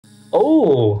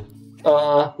Oh,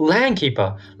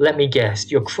 Landkeeper, let me guess.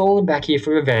 You're crawling back here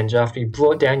for revenge after you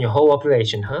brought down your whole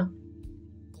operation, huh?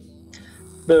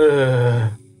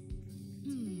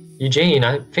 Eugene,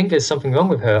 I think there's something wrong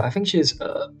with her. I think she's,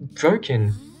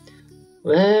 broken.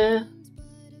 Well,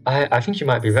 I think you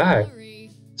might be right.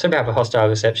 So we have a hostile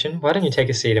reception. Why don't you take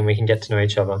a seat and we can get to know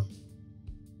each other?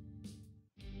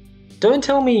 Don't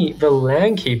tell me the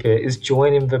Landkeeper is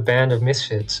joining the band of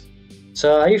misfits.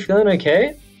 So are you feeling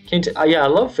okay? Yeah, I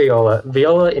love Viola.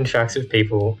 Viola interacts with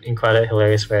people in quite a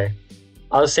hilarious way.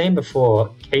 I was saying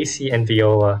before, Casey and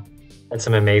Viola had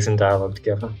some amazing dialogue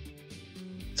together.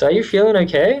 So are you feeling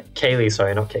okay? Kaylee,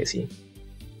 sorry, not Casey.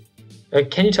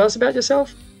 Can you tell us about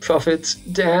yourself? Profits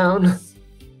down.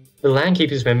 The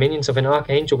Landkeepers were minions of an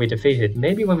archangel we defeated.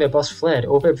 Maybe when their boss fled,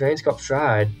 all their brains got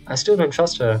fried. I still don't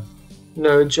trust her.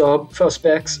 No job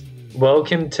prospects.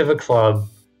 Welcome to the club.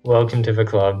 Welcome to the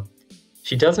club.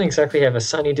 She doesn't exactly have a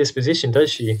sunny disposition,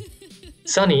 does she?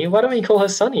 Sunny? Why don't we call her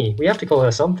Sunny? We have to call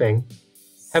her something.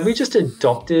 Have we just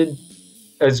adopted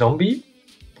a zombie?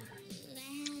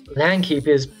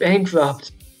 Landkeepers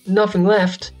bankrupt. Nothing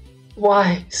left.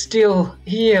 Why still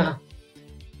here?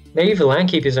 Maybe the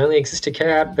Landkeepers only exist to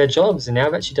carry out their jobs, and now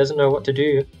that she doesn't know what to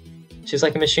do, she's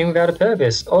like a machine without a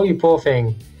purpose. Oh, you poor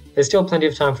thing. There's still plenty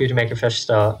of time for you to make a fresh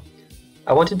start.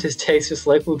 I wanted to taste this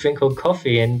local drink called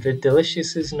coffee, and the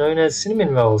delicious is known as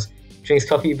cinnamon rolls. Drinks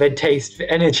coffee, red taste for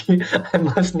energy. I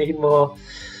must need more.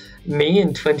 Me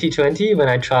in 2020, when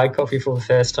I tried coffee for the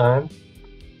first time.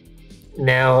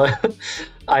 Now,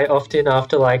 I often,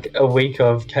 after like a week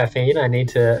of caffeine, I need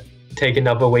to take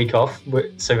another week off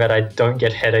so that I don't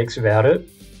get headaches without it.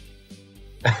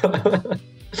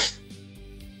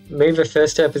 Maybe the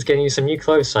first step is getting you some new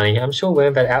clothes, Sonny. I'm sure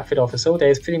wearing that outfit office all day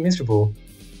is pretty miserable.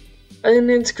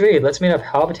 And it's agreed. Let's meet up at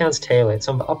Harbour Town's tailor. It's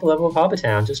on the upper level of Harbour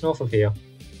Town, just north of here.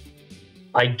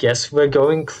 I guess we're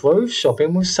going clothes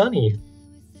shopping with Sonny.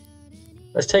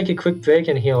 Let's take a quick break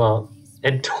and heal up.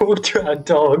 And talk to our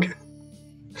dog.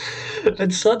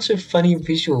 It's such a funny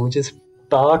visual, just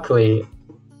Barkley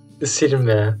sitting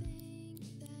there.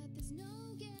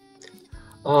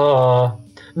 Oh,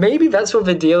 maybe that's what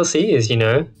the DLC is, you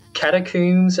know?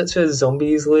 Catacombs, that's where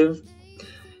zombies live.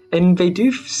 And they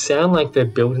do sound like they're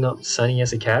building up Sonny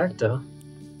as a character.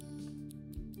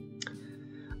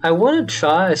 I want to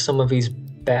try some of these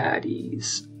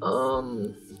baddies.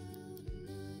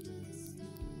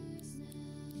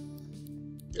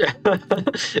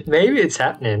 Maybe it's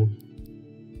happening.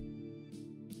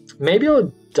 Maybe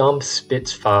I'll dump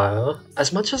Spitfire,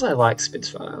 as much as I like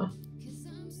Spitfire.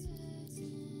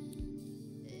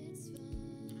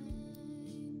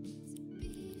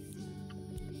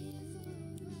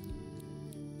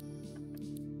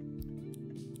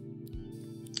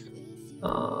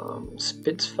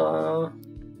 Spitfire.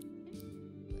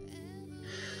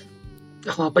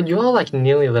 Oh, but you're like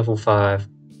nearly level 5.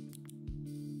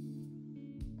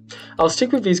 I'll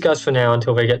stick with these guys for now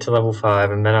until they get to level 5,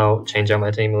 and then I'll change out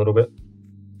my team a little bit.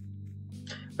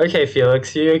 Okay,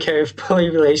 Felix, you okay with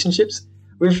poly relationships?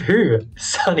 With who?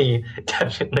 Sonny,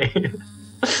 definitely.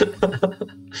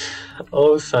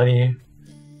 Oh, Sonny.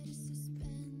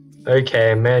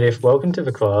 Okay, Meredith, welcome to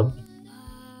the club.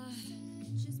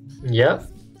 Yep.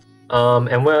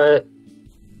 And we're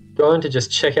going to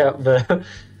just check out the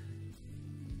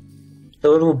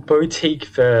little boutique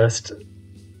first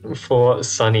for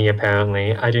Sunny,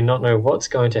 apparently. I do not know what's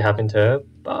going to happen to her,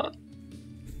 but...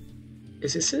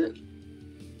 Is this it?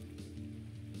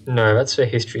 No, that's her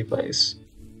history place.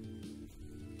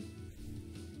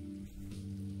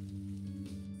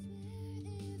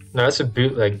 No, that's a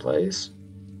bootleg place.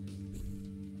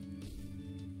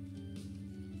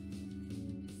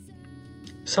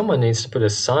 Someone needs to put a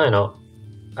sign up,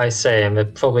 I say, and there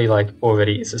probably like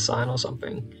already is a sign or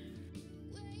something.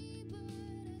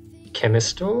 Chemist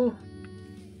store?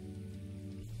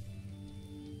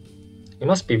 It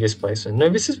must be this place. No,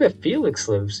 this is where Felix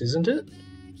lives, isn't it?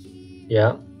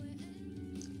 Yeah.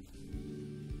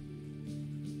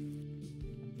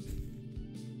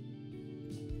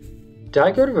 Did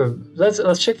I go to the...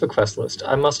 Let's check the quest list.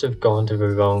 I must have gone to the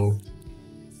wrong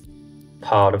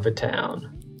part of the town.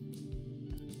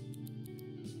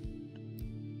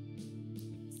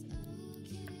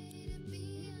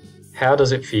 How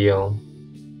does it feel?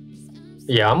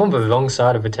 Yeah, I'm on the wrong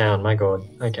side of the town, my god.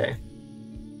 Okay.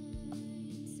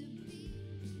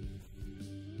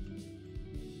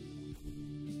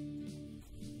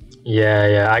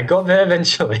 Yeah, I got there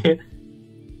eventually.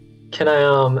 Can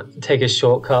I take a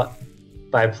shortcut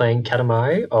by playing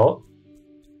Katamari? Oh.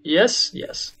 Yes.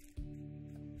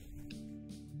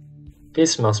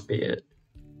 This must be it.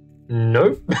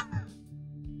 Nope.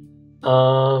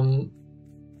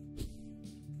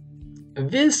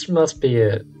 This must be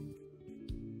it.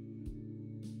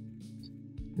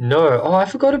 No, oh, I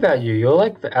forgot about you. You're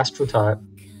like the astral type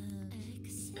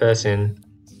person.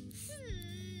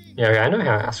 Yeah, okay, I know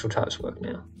how astral types work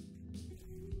now.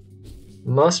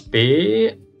 Must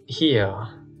be here.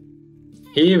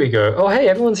 Here we go. Oh, hey,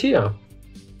 everyone's here.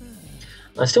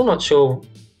 I'm still not sure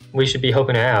we should be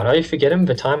helping her out. Are you forgetting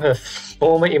the time her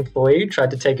former employee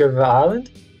tried to take over the island?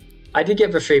 I did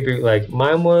get the free bootleg.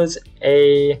 Mine was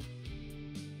a...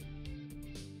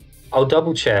 I'll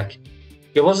double check.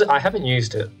 It was... I haven't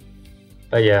used it.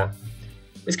 But yeah.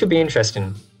 This could be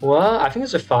interesting. Well, I think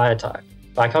it's a fire type.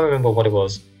 But I can't remember what it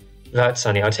was. Right,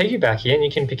 Sunny. I'll take you back here and you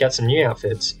can pick out some new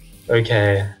outfits.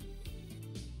 Okay.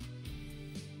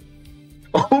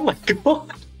 Oh my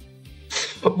god!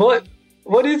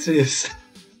 What is this?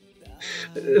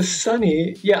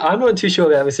 Sunny? Yeah, I'm not too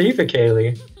sure about this either,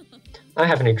 Kaylee. I'm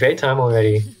having a great time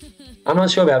already. I'm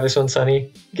not sure about this one,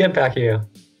 Sunny. Get back here.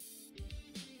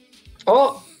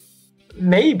 Oh!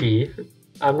 Maybe.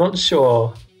 I'm not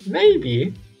sure.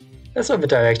 Maybe. That's not the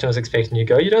direction I was expecting you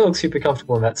to go. You don't look super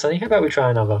comfortable in that, Sunny. How about we try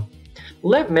another?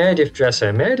 Let Meredith dress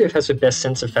her. Meredith has the best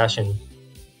sense of fashion.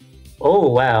 Oh,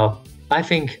 wow. I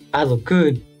think I look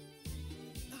good.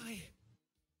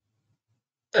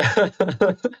 I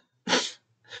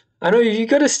know, you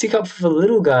gotta stick up for the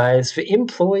little guys. For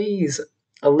employees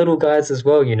are little guys as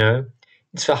well, you know.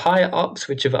 It's for higher ups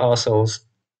which are arseholes.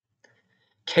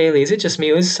 Kaylee, is it just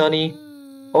me or is Sunny?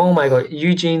 Oh my god,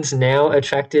 Eugene's now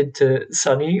attracted to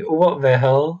Sunny? What the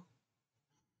hell?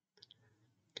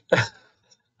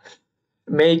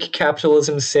 Make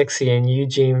capitalism sexy and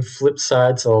Eugene flips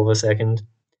sides all of a second.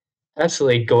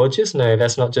 Absolutely gorgeous? No,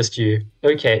 that's not just you.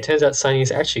 Okay, it turns out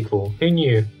Sunny's actually cool. Who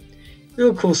knew? You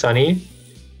look cool, Sunny.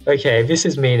 Okay, this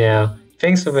is me now.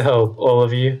 Thanks for the help, all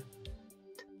of you.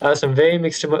 I have some very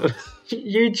mixed emotions.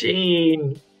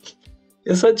 Eugene!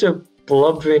 You're such a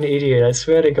blubbering idiot, I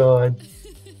swear to God.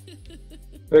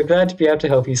 We're glad to be able to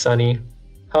help you, Sunny.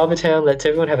 Harbour Town lets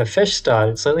everyone have a fresh start.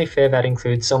 It's only fair that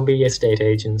includes zombie estate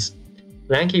agents.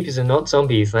 Landkeepers are not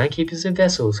zombies. Landkeepers are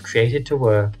vessels created to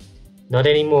work. Not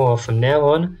anymore. From now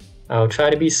on, I'll try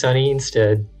to be Sunny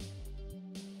instead.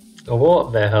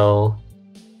 What the hell?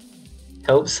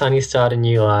 Help Sunny start a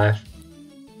new life.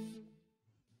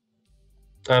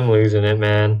 I'm losing it,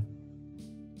 man.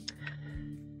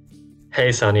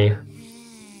 Hey, Sunny.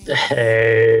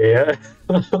 Hey.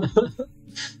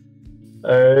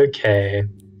 Okay.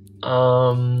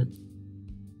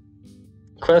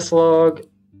 Quest log.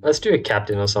 Let's do a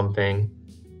captain or something.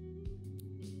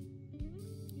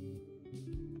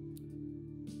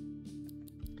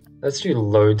 Let's do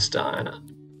Lodestein. I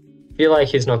feel like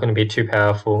he's not going to be too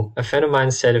powerful. A friend of mine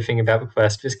said a thing about the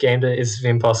quest. This game is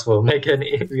impossible. Make an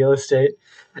real estate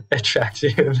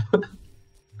attractive.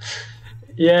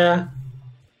 Yeah.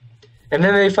 And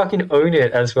then they fucking own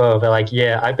it as well. They're like,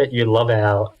 yeah, I bet you love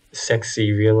our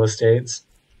sexy real estate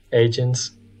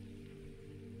agents.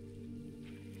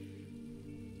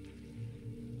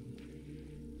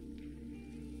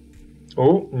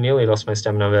 Oh, nearly lost my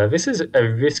stamina there. This is a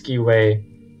risky way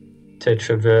to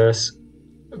traverse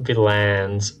the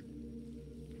lands.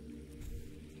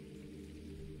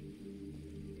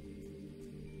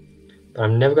 But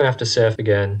I'm never going to have to surf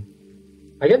again.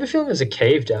 I get the feeling there's a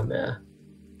cave down there.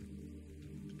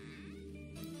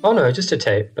 Oh no, just a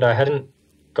tape, but I hadn't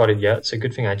got it yet, so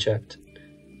good thing I checked.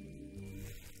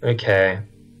 Okay.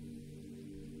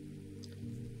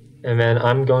 And then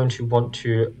I'm going to want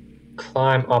to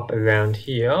climb up around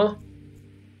here.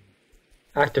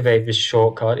 Activate this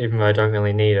shortcut, even though I don't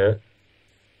really need it.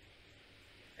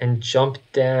 And jump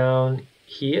down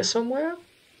here somewhere?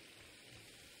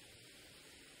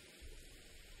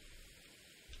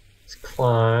 Let's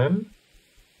climb.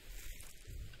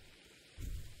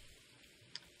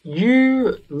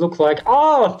 You look like...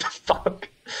 Oh, fuck!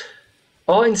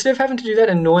 Oh, instead of having to do that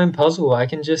annoying puzzle, I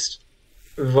can just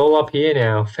roll up here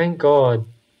now. Thank God.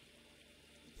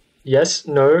 Yes,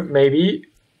 no, maybe.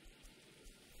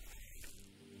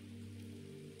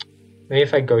 Maybe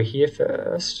if I go here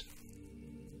first.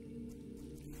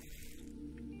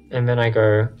 And then I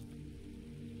go...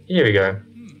 Here we go.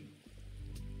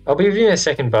 I'll be with you in a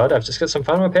second, bud. I've just got some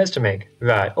final repairs to make.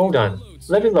 Right, all done.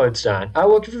 Levy Lodestein. I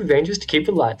work with the Rangers to keep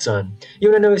the lights on. You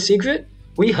wanna know a secret?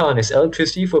 We harness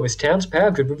electricity for this town's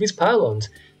power grid with these pylons,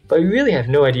 but we really have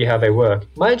no idea how they work.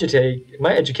 My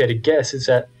educated guess is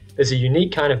that there's a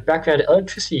unique kind of background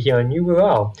electricity here on New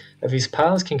Rural that these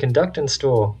pylons can conduct and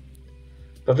store.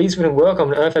 But these wouldn't work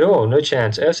on Earth at all, no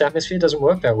chance. Earth's atmosphere doesn't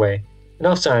work that way.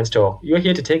 Enough science talk. You're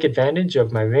here to take advantage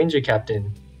of my Ranger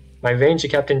Captain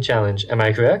challenge, am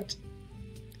I correct?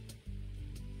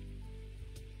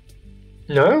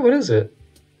 No, what is it?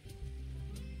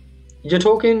 Are you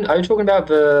talking about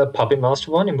the Puppet Master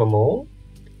one in the mall?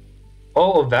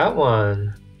 Oh, that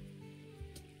one.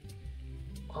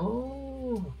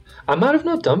 Oh, I might have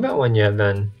not done that one yet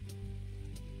then.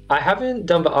 I haven't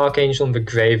done the Archangel in the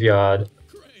graveyard.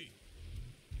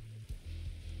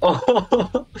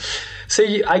 Oh, so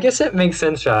I guess that makes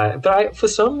sense, right? But for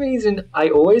some reason, I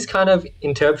always kind of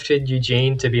interpreted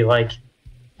Eugene to be like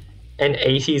an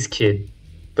 80s kid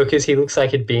because he looks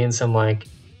like he'd be in some like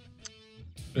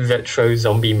retro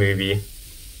zombie movie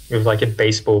with like a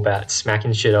baseball bat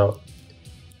smacking shit up.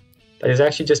 But he's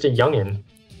actually just a youngin'.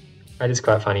 That is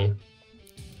quite funny.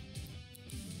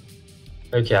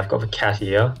 Okay, I've got the cat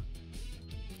here.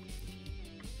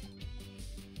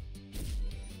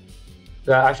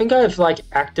 I think I've like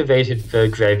activated the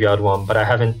graveyard one, but I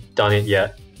haven't done it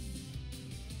yet.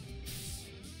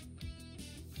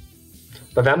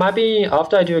 But that might be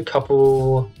after I do a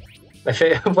couple...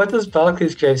 What does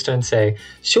Barclay's gravestone say?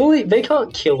 Surely they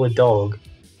can't kill a dog.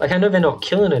 Like, I know they're not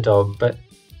killing a dog, but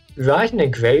writing a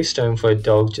gravestone for a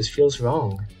dog just feels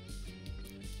wrong.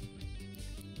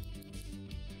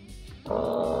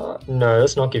 No,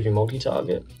 let's not give you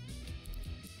multi-target.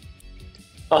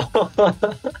 Oh,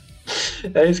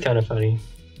 that is kind of funny.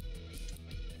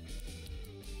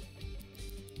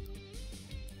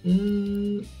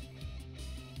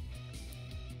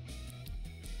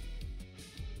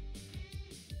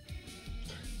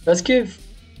 Let's give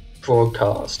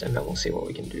broadcast and then we'll see what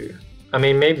we can do. I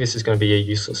mean, maybe this is going to be a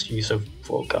useless use of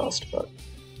broadcast, but...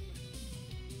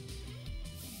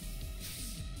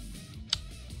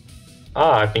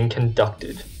 I've been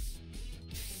conducted.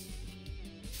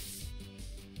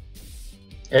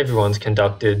 Everyone's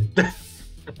conducted.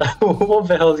 What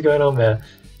the hell is going on there?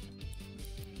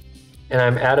 And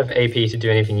I'm out of AP to do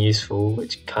anything useful,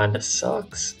 which kind of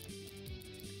sucks.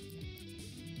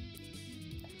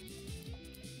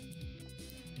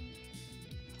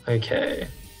 Okay.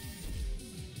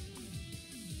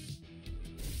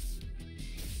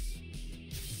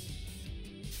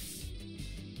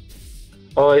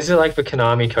 Oh, is it like the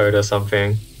Konami code or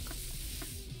something?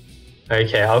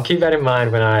 Okay, I'll keep that in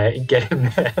mind when I get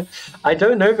in there. I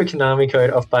don't know the Konami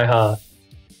code off by heart,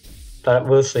 but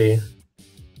we'll see.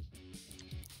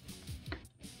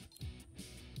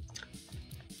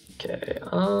 Okay,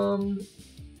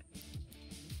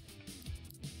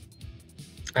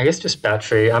 I guess just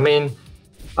battery. I mean,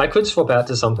 I could swap out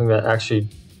to something that actually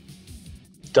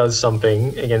does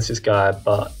something against this guy,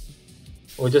 but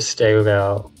we'll just stay with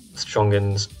our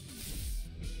Strongans.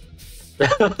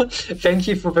 Thank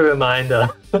you for the reminder.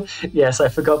 Yes, I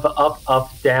forgot the up, up,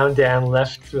 down, down,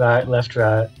 left, right, left,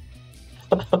 right.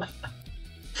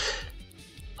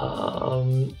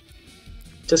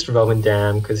 Just Roman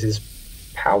Dam because he's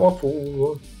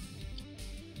powerful.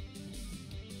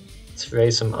 Let's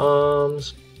raise some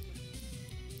arms.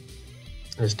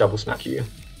 Just double smack you.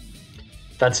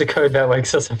 That's a code that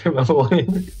wakes us up in the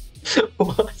morning.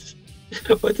 What?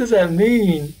 What does that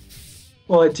mean?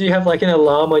 Well, do you have like an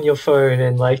alarm on your phone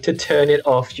and like to turn it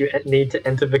off you need to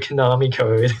enter the Konami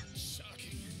code?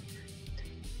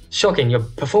 Shocking, you're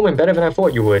performing better than I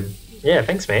thought you would. Yeah,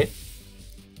 thanks mate.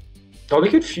 Oh, we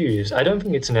could fuse. I don't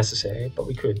think it's necessary, but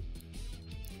we could.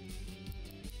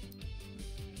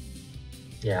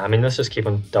 Yeah, I mean, let's just keep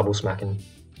on double smacking.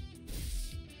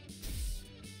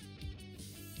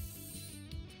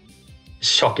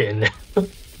 Shocking.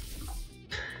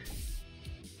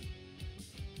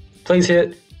 Please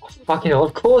hit. Oh, fucking hell,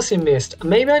 of course he missed.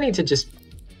 Maybe I need to just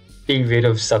be rid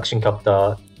of Suction Cup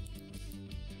Dart.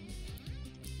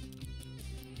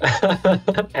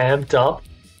 Amped up.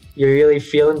 You're really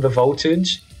feeling the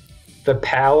voltage, the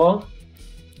power.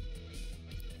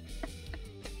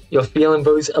 You're feeling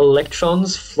those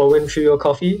electrons flowing through your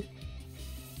coffee.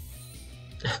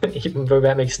 Even though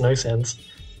that makes no sense.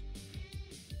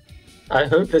 I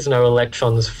hope there's no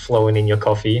electrons flowing in your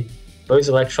coffee. Those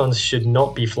electrons should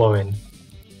not be flowing.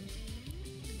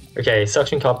 Okay,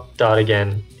 Suction Cup Dart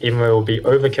again. Even though it will be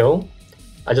overkill,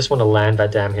 I just want to land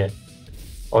that damn hit.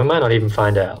 Or we might not even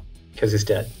find out, because he's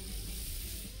dead.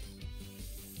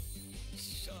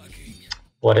 Shocking.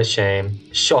 What a shame.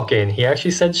 Shocking. He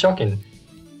actually said shocking.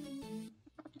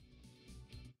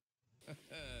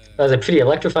 That was a pretty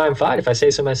electrifying fight if I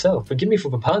say so myself. Forgive me for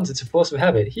the puns, it's a force of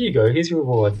habit. Here you go, here's your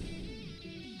reward.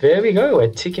 There we go, we're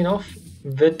ticking off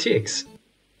the ticks.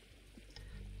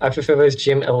 I prefer those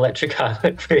gym electric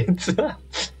highlight reads.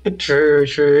 True,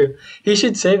 true. He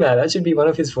should say that. That should be one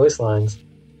of his voice lines.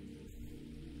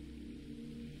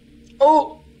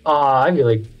 Oh! Ah, I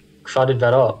really crowded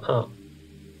that up, huh?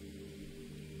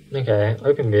 Okay,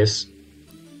 open this.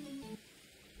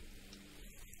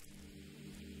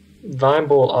 Vine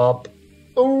ball up.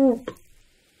 Oop!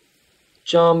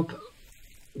 Jump.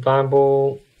 Vine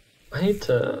ball. I need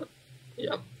to...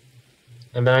 Yeah.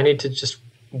 And then I need to just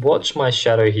watch my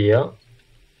shadow here.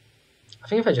 I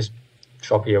think if I just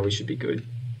drop here, we should be good.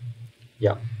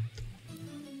 Yeah.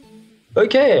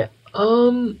 Okay.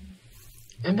 And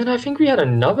then I think we had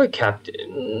another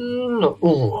captain.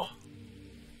 Ooh.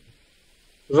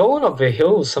 Rolling up the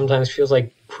hills sometimes feels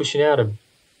like pushing out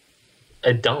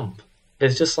a dump.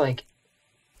 There's just like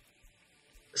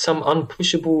some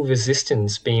unpushable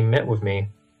resistance being met with me.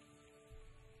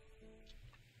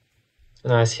 A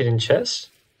nice hidden chest.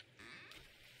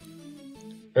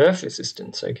 Earth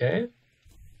resistance, okay.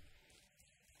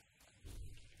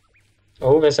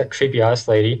 Oh, there's that creepy ice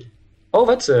lady. Oh,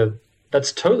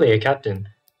 that's totally a captain.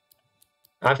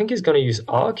 I think he's gonna use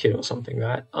R-Kit or something,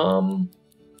 right?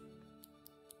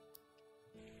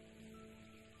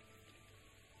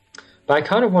 But I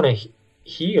kind of want to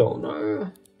heal,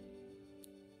 no?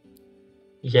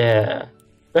 Yeah.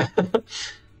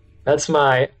 That's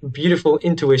my beautiful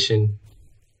intuition.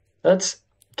 That's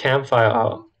campfire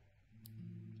art.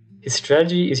 His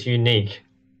strategy is unique.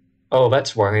 Oh,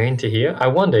 that's worrying to hear. I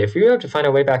wonder if we were able to find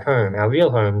our way back home, our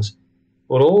real homes,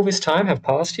 would all this time have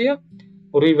passed here?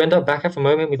 Or do we end up back at the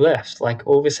moment we left, like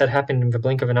all this had happened in the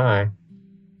blink of an eye?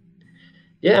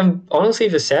 Yeah, and honestly,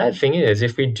 the sad thing is,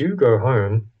 if we do go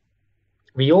home,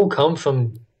 we all come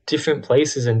from different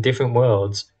places and different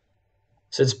worlds.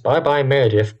 So it's bye-bye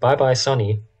Meredith, bye-bye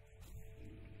Sunny.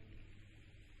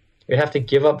 We'd have to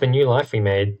give up the new life we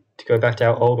made to go back to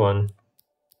our old one.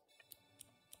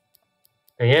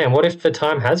 And yeah, and what if the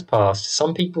time has passed?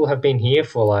 Some people have been here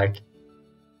for like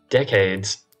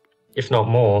decades, if not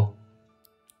more.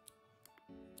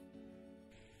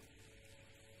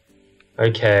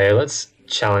 Okay, let's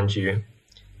challenge you.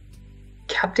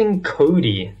 Captain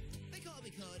Cody.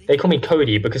 They call me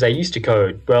Cody because I used to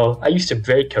code. Well, I used to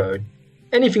break code.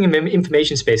 Anything in the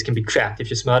information space can be cracked if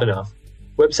you're smart enough.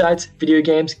 Websites, video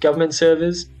games, government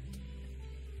servers.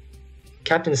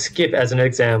 Captain Skip as an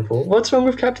example. What's wrong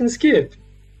with Captain Skip?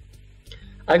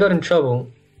 I got in trouble.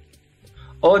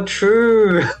 Oh,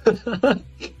 true.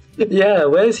 Yeah,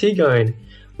 where's he going?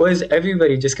 Or is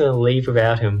everybody just going to leave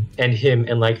without him? And him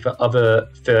and like the other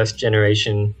first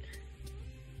generation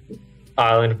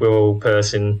island world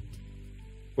person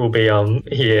will be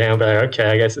here. And I'll be like, okay,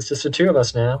 I guess it's just the two of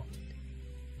us now.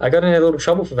 I got in a little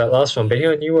trouble for that last one, but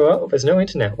here I knew there's no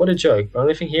internet. What a joke. The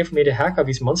only thing here for me to hack are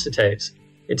these monster tapes.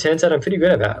 It turns out I'm pretty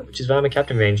good at that, which is why I'm a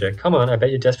Captain Ranger. Come on, I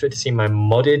bet you're desperate to see my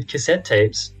modded cassette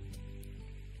tapes.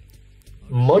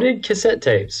 Modded cassette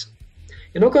tapes?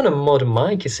 You're not going to mod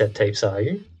my cassette tapes, are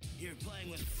you? You're playing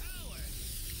with power.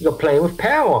 You're playing with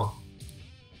power.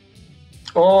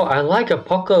 Oh, I like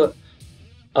Apocalypse.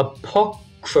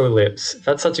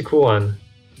 That's such a cool one.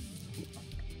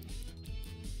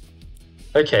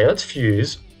 Okay, let's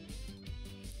fuse.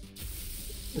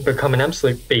 Become an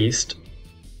absolute beast.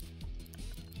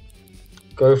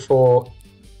 Go for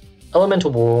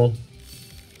Elemental Wall.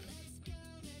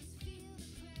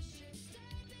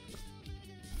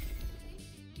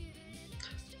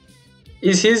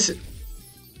 Is his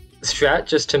strat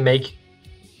just to make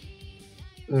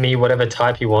me whatever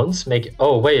type he wants?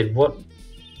 Oh wait, what?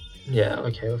 Yeah,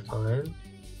 okay, we're fine.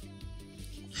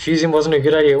 Fusing wasn't a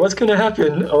good idea. What's gonna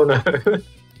happen? Oh no.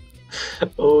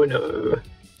 Oh no.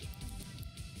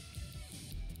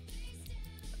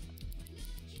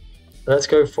 Let's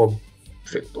go for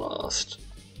Brick Blast.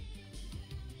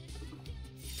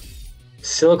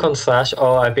 Silicon Slash.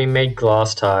 Oh, I've been made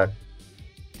glass type.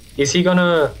 Is he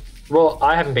gonna... Well,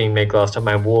 I haven't been made glass type,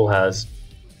 my wall has.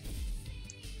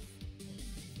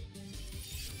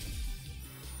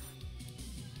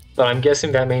 But I'm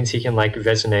guessing that means he can like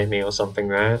resonate me or something,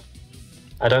 right?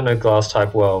 I don't know glass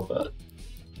type well, but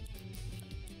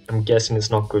I'm guessing it's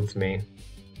not good for me.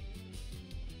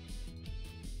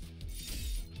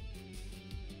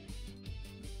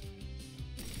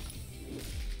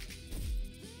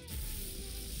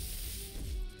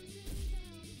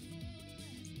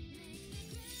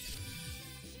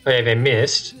 Okay, they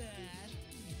missed.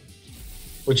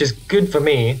 Which is good for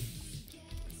me.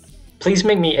 Please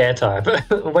make me air type.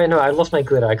 Wait, no, I lost my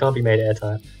glitter. I can't be made air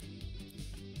type.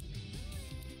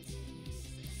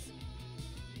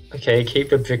 Okay, keep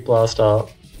the Brick Blast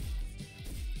up.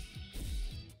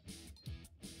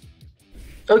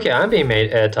 Okay, I'm being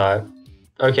made air type.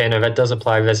 Okay, no, that does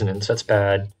apply resonance. That's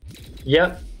bad.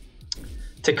 Yep.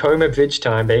 Tacoma Bridge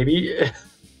time, baby.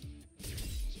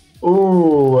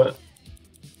 Ooh.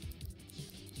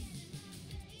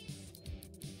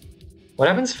 What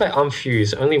happens if I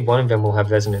unfuse? Only one of them will have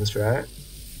resonance, right?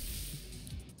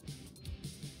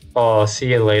 Oh,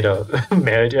 see you later,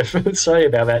 Meredith. Sorry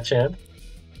about that, champ.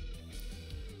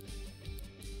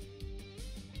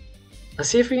 Let's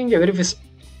see if we can get rid of this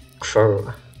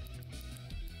crow.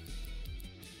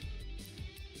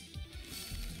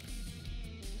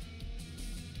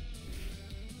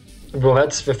 Well,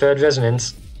 that's the third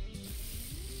resonance.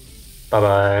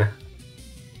 Bye-bye.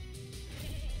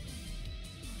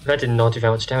 That did not do that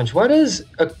much damage. Why does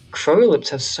a Crowlips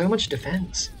have so much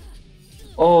defense?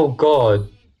 Oh god.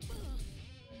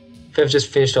 They've just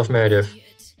finished off Meredith.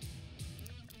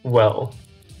 Well.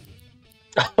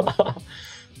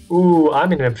 Ooh,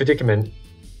 I'm in a predicament.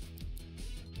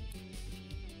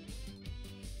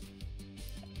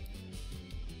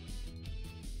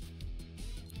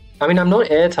 I mean, I'm not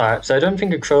air type, so I don't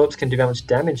think a Crowlips can do that much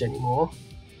damage anymore.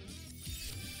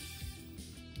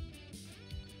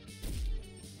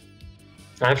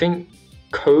 I think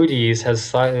Cody's has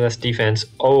slightly less defense.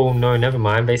 Oh no, never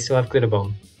mind. They still have Glitter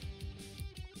Bomb.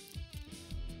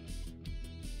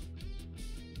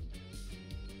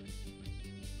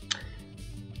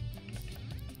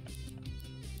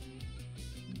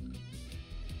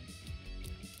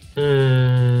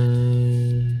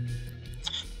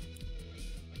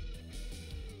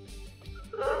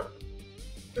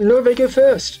 No, they go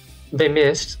first. They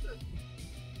missed.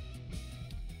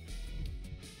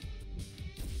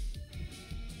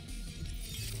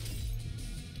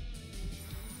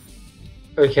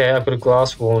 Okay, I've got a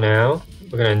glass wall now.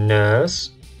 We're gonna nurse.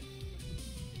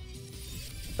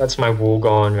 That's my wall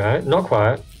gone, right? Not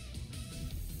quite.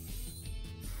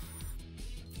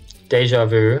 Deja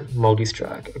vu,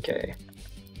 multi-strike, okay.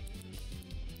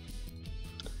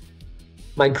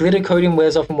 My glitter coating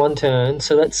wears off in one turn,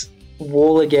 so let's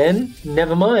wall again.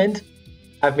 Never mind.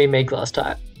 I've been made glass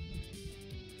type.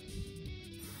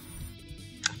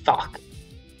 Fuck.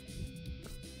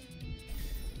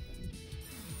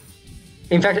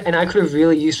 In fact, and I could have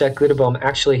really used that glitter bomb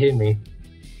actually hitting me.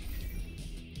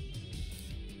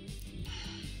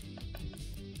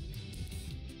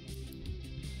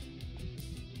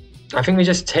 I think we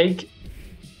just take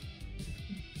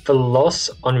the loss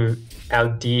on our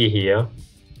deer here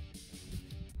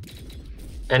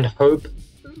and hope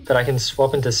that I can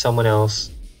swap into someone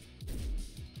else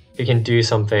who can do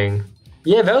something.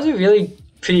 Yeah, that was a really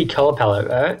pretty color palette,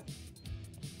 right?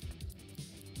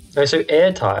 Oh, so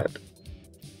air type.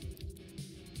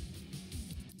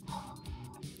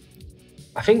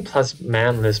 I think plus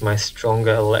Mantle is my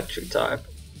stronger electric type.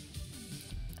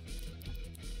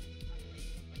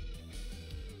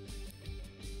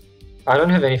 I don't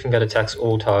have anything that attacks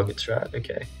all targets, right?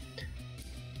 Okay.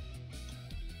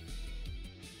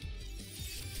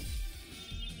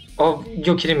 Oh,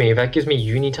 you're kidding me. That gives me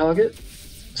uni target?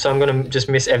 So I'm gonna just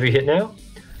miss every hit now?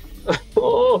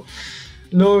 Oh,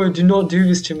 no, do not do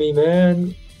this to me,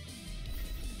 man.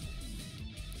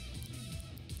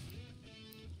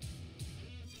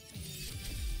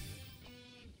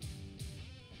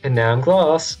 And now I'm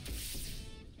glass.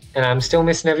 And I'm still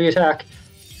missing every attack.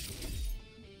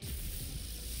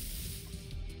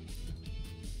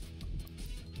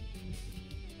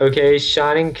 Okay,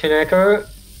 Shining Kaneko.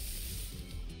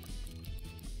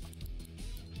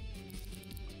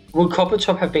 Would Copper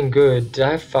Chop have been good? Did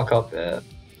I fuck up there?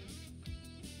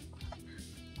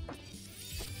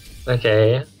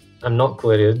 Okay, I'm not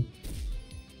glittered.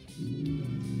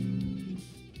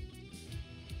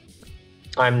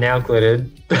 I'm now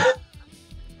glittered.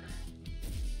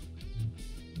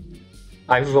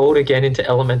 I rolled again into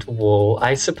Elemental Wall.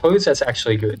 I suppose that's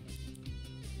actually good.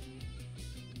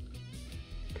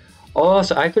 Oh,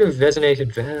 so I could have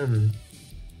resonated them.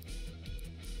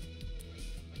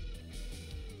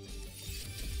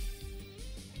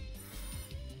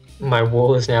 My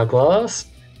wall is now glass.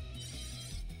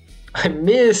 I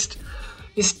missed!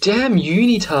 This damn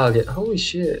uni target, holy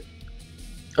shit.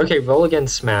 Okay, roll again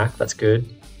smack, that's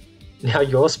good. Now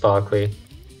you're sparkly.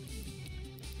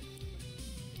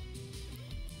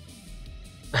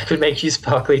 I could make you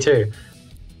sparkly too.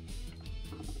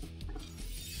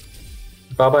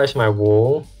 Bye-bye to my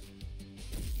wall.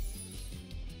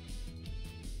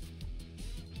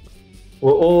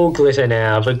 We're all glitter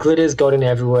now. The glitter's gotten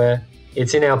everywhere.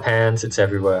 It's in our pants, it's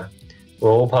everywhere. We're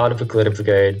all part of the glitter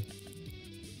brigade.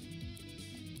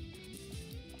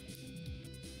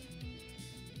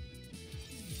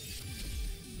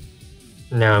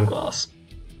 Now I'm glass.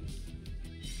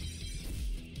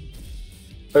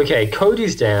 Okay,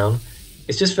 Cody's down.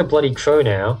 It's just the bloody crow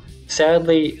now.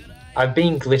 Sadly, I've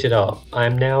been glittered up.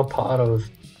 I'm now part of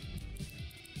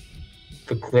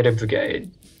the glitter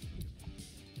brigade.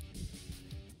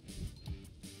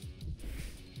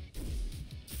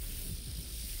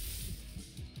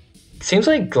 Seems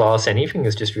like glass anything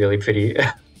is just really pretty.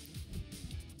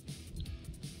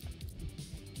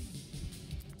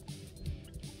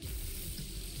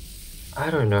 I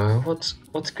don't know,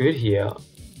 what's good here?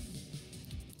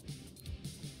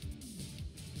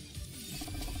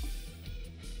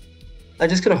 I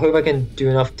just gotta hope I can do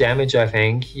enough damage, I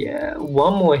think. Yeah,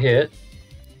 one more hit.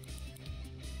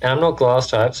 And I'm not glass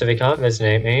type, so they can't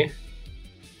resonate me.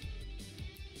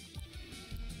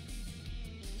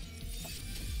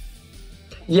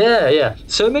 Yeah.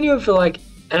 So many of the like,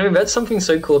 and I mean that's something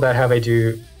so cool about how they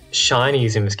do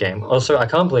shinies in this game. Also, I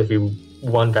can't believe we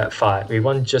won that fight. We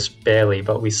won just barely,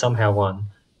 but we somehow won.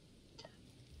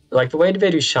 Like the way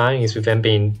they do shinies with them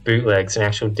being bootlegs and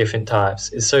actual different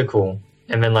types is so cool.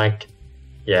 And then like,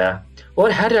 yeah.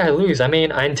 What? How did I lose? I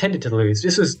mean, I intended to lose.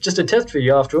 This was just a test for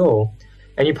you after all.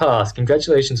 And you passed.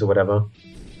 Congratulations or whatever.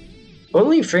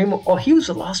 Only 3 more. Oh, he was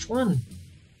the last one.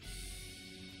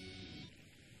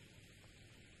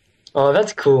 Oh,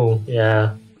 that's cool.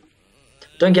 Yeah.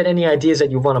 Don't get any ideas that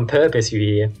you won on purpose, you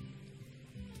hear.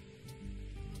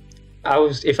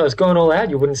 If I was going all out,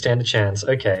 you wouldn't stand a chance.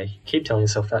 Okay. Keep telling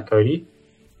yourself that, Cody.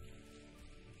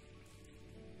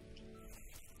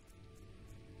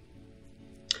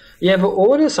 Yeah, but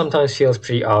order sometimes feels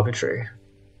pretty arbitrary.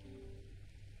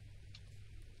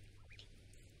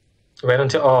 Wait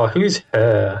until... Oh, who's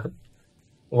her?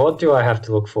 What do I have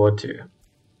to look forward to?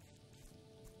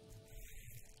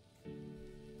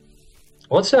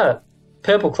 What's that?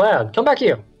 Purple cloud. Come back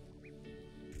here.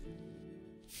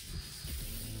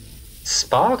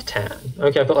 Spark Tan.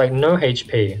 Okay, I've got like no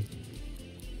HP.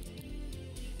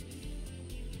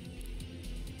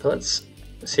 But let's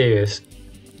see this.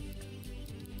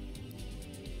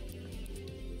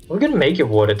 We're gonna make it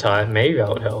water type. Maybe that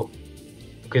would help.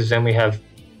 Because then we have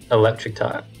electric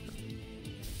type.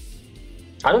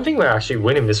 I don't think we're actually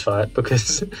winning this fight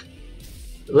because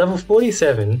level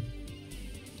 47.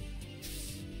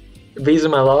 These are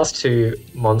my last 2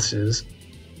 monsters.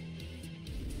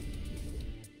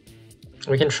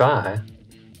 We can try.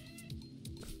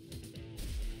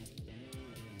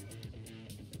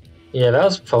 Yeah, that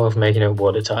was probably making it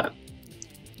water type.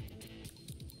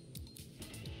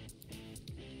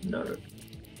 No.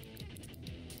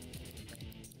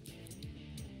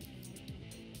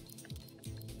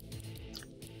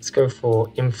 Let's go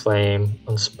for Inflame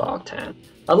on Spark Tan.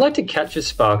 I'd like to catch a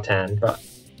Spark Tan, but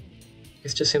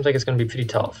it just seems like it's going to be pretty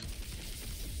tough.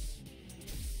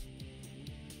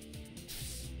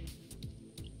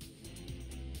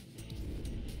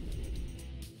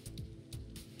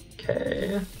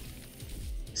 Okay.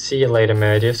 See you later,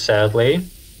 Meredith, sadly.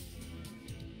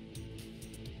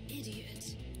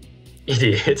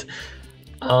 Idiot.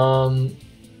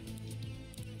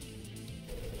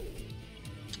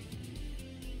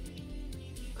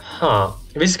 Huh.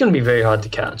 This is going to be very hard to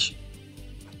catch.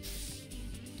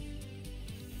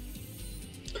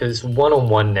 Because it's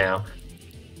 1-on-1 now.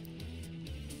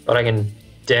 But I can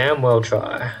damn well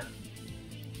try.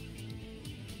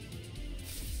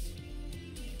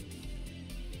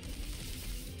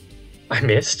 I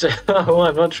missed. Oh,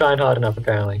 I'm not trying hard enough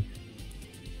apparently.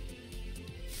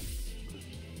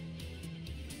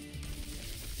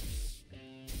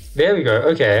 There we go,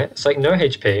 okay. It's like no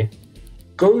HP.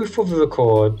 Go for the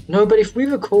record. No, but if we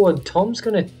record, Tom's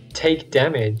gonna take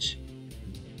damage.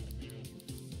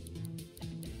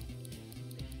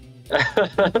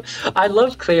 I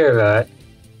love Cleo though.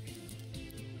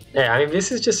 Yeah, I mean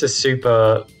this is just a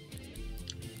super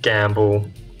gamble.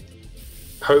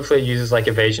 Hopefully it uses like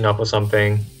evasion up or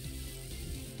something.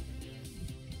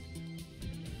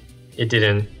 It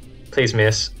didn't. Please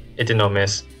miss. It did not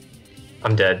miss.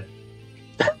 I'm dead.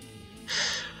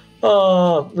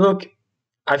 Oh, look.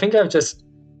 I think I've just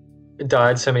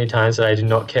died so many times that I do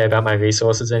not care about my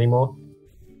resources anymore.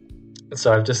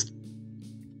 So I've just,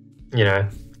 you know,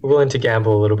 willing to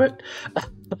gamble a little bit.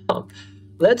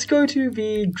 Let's go to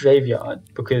the graveyard,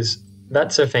 because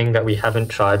that's a thing that we haven't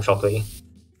tried properly.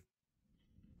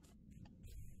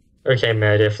 Okay,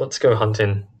 Meredith, let's go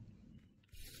hunting.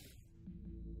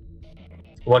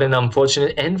 What an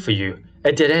unfortunate end for you.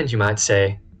 A dead end, you might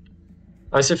say.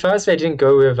 I'm surprised they didn't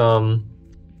go with, the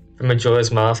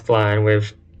Majora's Mask line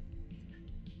with...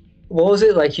 What was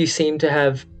it, like you seem to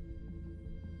have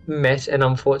met an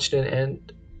unfortunate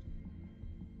end?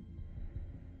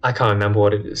 I can't remember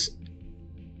what it is.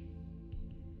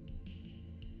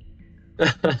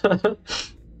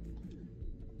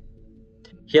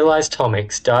 Here lies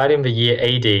Tomix, died in the year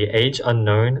AD, age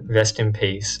unknown, rest in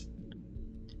peace.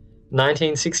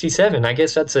 1967, I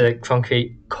guess that's a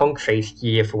concrete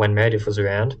year for when Meredith was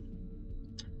around.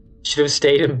 Should have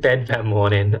stayed in bed that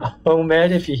morning. Oh,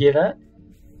 Meredith, you hear that?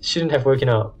 Shouldn't have woken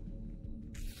up.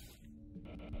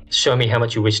 Show me how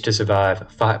much you wish to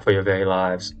survive. Fight for your very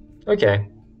lives. Okay.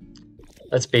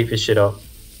 Let's beat this shit up.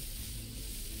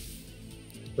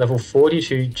 Level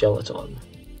 42 Gelaton.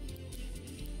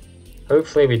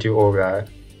 Hopefully we do alright.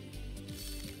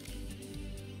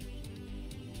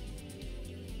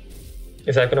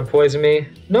 Is that gonna poison me?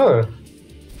 No!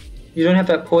 You don't have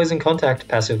that poison contact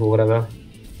passive or whatever.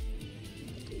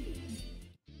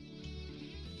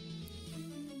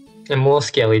 And more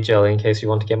Skelly Jelly in case you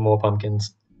want to get more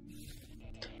pumpkins.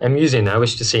 I'm using that, I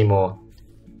wish to see more.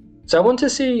 So I want to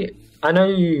see, I know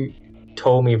you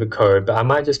told me the code, but I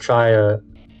might just try a...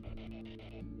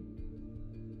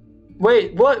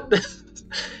 Wait, what?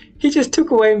 He just took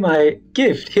away my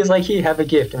gift. He was like, here, have a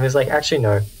gift. And he was like, actually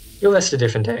no, you'll rest a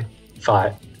different day.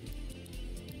 Fight.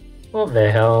 What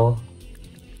the hell?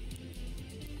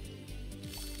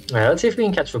 Alright, let's see if we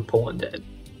can catch the pawn dead.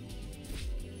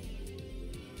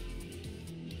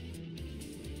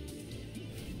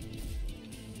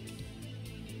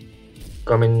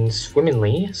 Going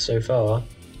swimmingly so far.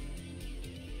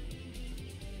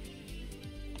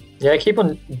 Yeah, keep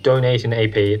on donating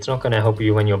AP. It's not going to help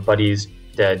you when your buddy's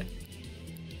dead.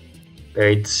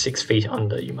 Buried 6 feet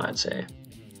under, you might say.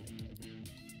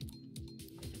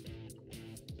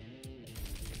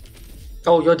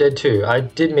 Oh, you're dead too. I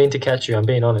did mean to catch you, I'm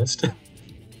being honest.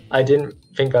 I didn't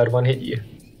think I'd one hit you.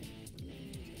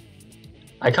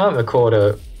 I can't record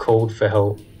a called for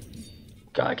help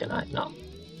guy, can I? No.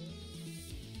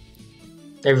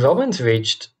 Hey, Robin's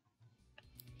reached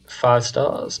 5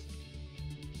 stars.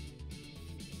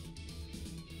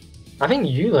 I think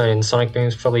you learning Sonic Boom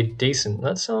is probably decent.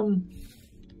 That's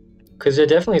because there are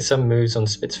definitely some moves on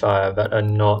Spitfire that are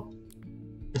not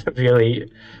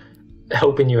really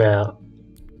helping you out.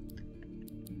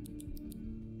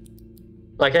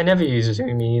 Like, I never use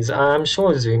Zoomies. I'm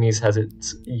sure Zoomies has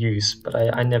its use, but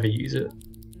I never use it.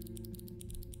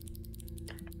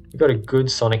 You got a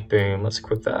good Sonic Boom. Let's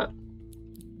equip that.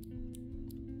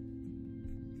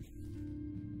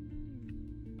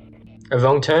 A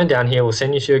wrong turn down here will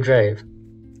send you to your grave.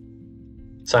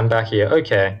 So I'm back here.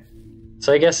 Okay.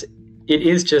 So I guess it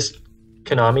is just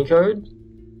Konami code,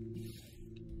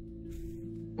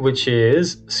 which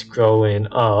is scrolling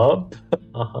up.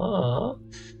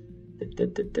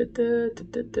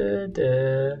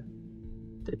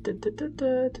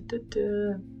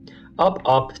 Up,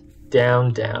 up,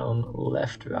 down, down,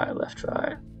 left, right, left,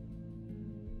 right.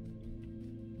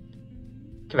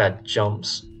 Give that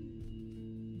jumps.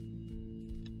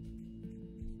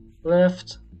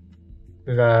 Left,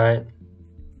 right.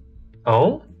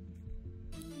 Oh?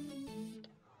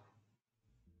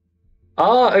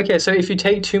 Ah, okay, so if you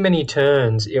take too many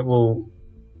turns, it will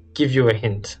give you a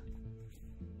hint.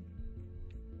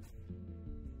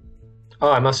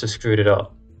 Oh, I must have screwed it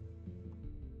up.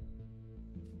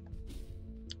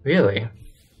 Really?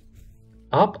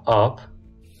 Up, up.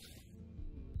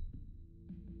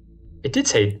 It did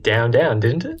say down, down,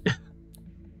 didn't it?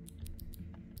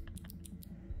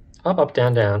 Up, up,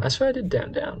 down, down. I swear I did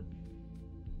down, down.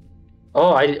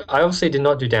 Oh, I obviously did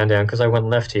not do down, down because I went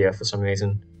left here for some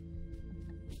reason.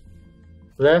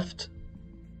 Left.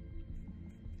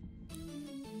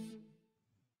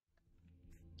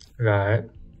 Right.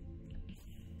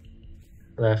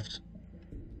 Left.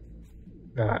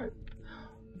 Right.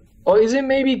 Or is it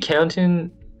maybe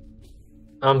counting?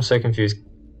 I'm so confused.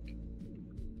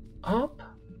 Up.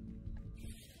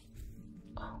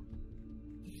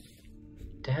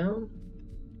 Down,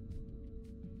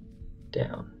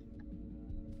 down,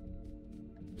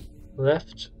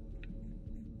 left,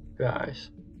 right.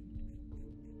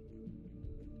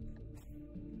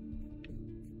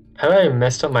 Have I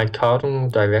messed up my cardinal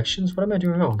directions? What am I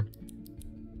doing wrong?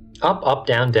 Up, up,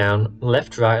 down, down,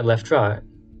 left, right, left, right.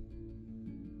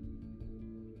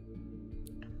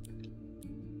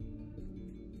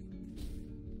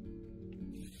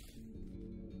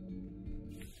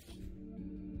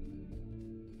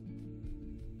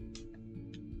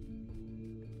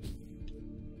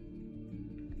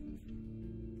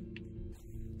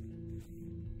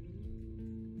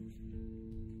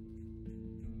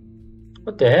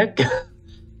 What the heck?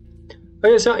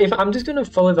 Okay, so if I'm just gonna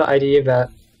follow the idea that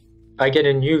I get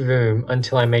a new room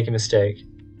until I make a mistake.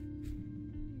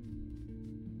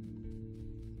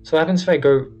 So what happens if I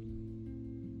go...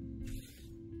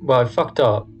 Well, I fucked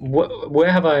up.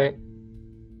 Where have I...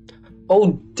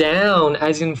 Oh, down,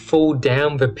 as in fall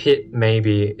down the pit,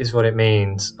 maybe, is what it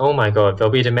means. Oh my god,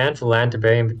 there'll be a demand for land to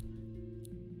bury...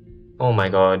 Oh my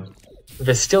god.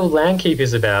 There's still land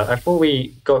keepers about. I thought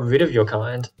we got rid of your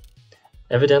kind.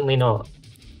 Evidently not.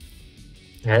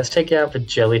 Okay, let's take out the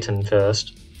gelatin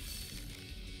first.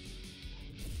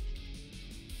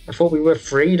 I thought we were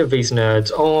freed of these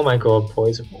nerds. Oh my god,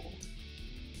 poison ball.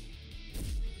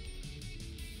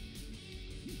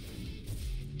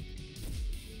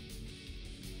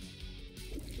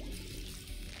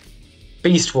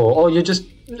 Beast Wall. Oh, you're just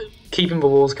keeping the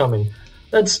walls coming.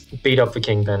 Let's beat up the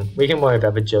king then. We can worry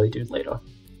about the jelly dude later.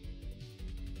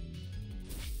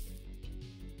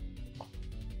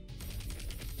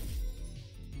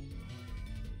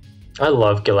 I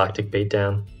love Galactic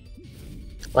Beatdown.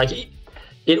 Like,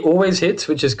 it always hits,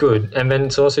 which is good, and then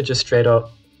it's also just straight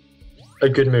up a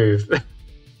good move.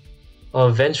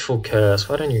 Oh, Vengeful Curse.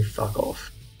 Why don't you fuck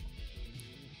off?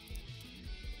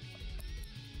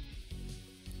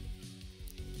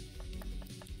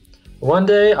 One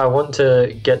day I want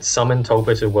to get Summon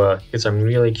Tulpa to work because I'm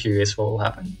really curious what will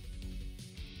happen.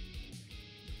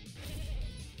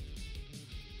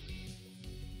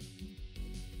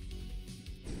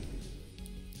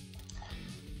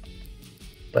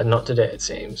 But not today, it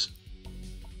seems.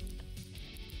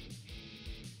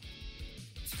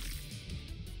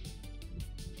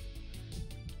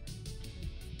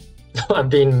 I'm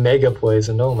being mega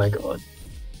poisoned, oh my god.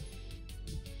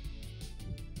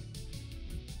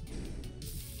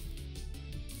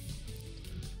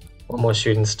 One more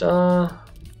Shooting Star.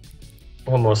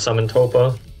 One more Summon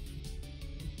Tulpa.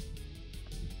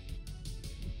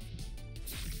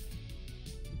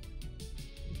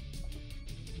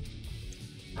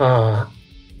 Ah.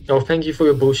 Oh, thank you for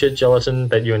your bullshit, Gelatin,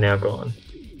 but you're now gone.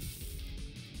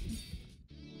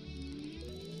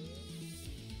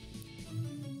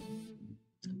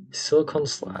 Silicon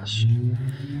Slash.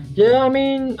 Yeah, I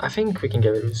mean, I think we can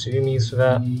get rid of Zoomies for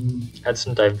that. Add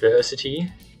some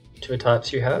diversity to the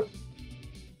types you have.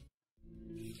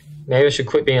 Maybe I should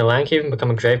quit being a Landkeeper and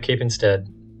become a Gravekeeper instead.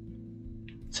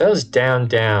 So that was down,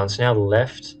 down, so now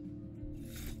left.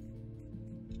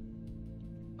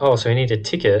 Oh, so we need a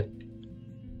ticket.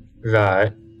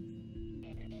 Right.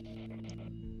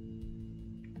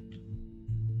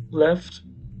 Left.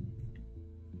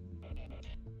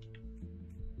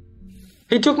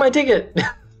 He took my ticket!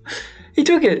 He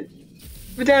took it!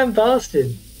 The damn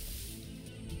bastard!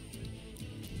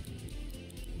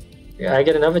 Yeah, I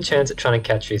get another chance at trying to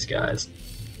catch these guys.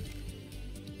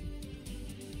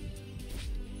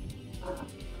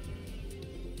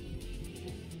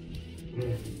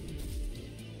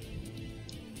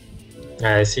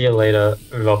 Alright, see you later,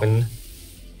 Robin.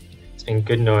 It's been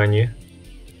good knowing you.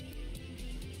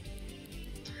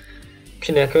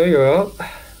 Kaneko, you're up.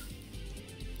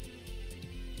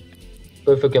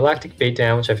 Go for Galactic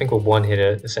Beatdown, which I think will one-hit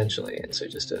it, essentially, and so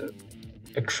just a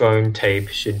chrome tape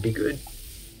should be good.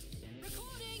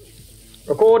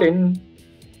 Recording!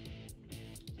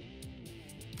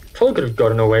 Probably could have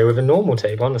gotten away with a normal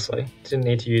tape, honestly. Didn't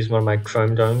need to use one of my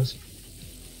chrome domes.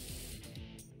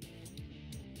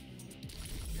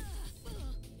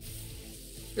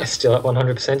 Still at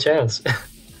 100% chance.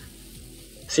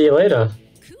 See you later.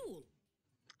 Cool.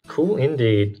 Cool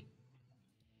indeed.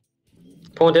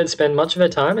 Pawn Dead spend much of their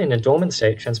time in a dormant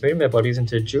state, transmuting their bodies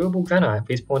into durable granite.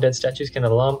 These Pawn Dead statues can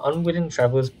alarm unwitting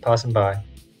travelers passing by,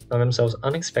 find themselves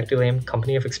unexpectedly in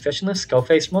company of expressionless,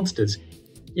 skull-faced monsters.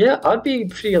 Yeah, I'd be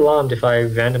pretty alarmed if I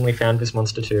randomly found this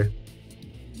monster too.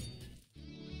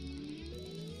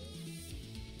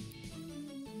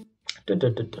 Dun,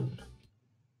 dun, dun, dun.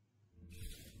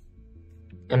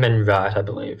 And then right, I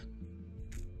believe.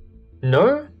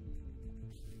 No?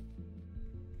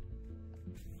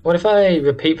 What if I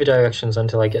repeat the directions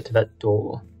until I get to that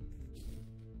door?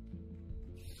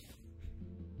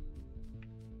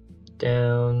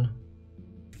 Down.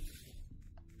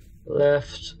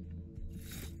 Left.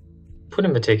 Put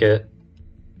in the ticket.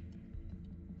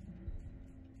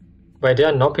 Wait, did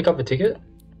I not pick up the ticket?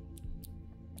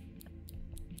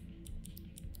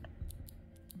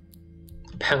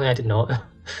 Apparently I did not.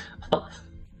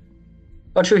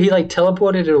 Oh true, he like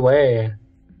teleported it away.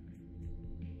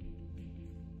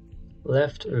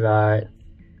 Left, right.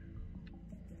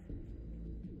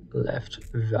 Left,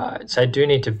 right. So I do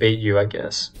need to beat you, I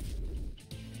guess.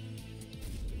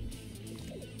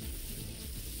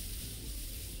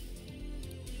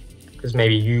 Because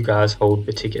maybe you guys hold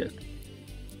the ticket.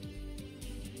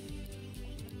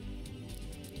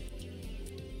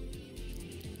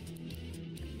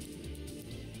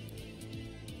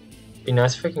 Be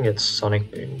nice if I can get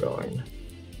Sonic Boom going.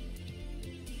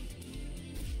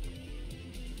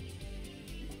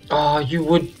 Oh, you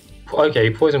would... Okay,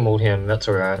 you poison walled him, that's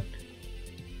alright.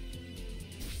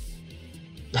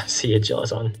 See you,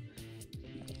 Jelazon.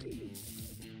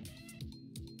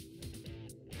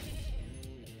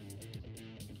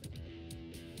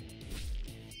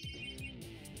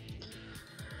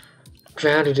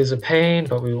 Grounded is a pain,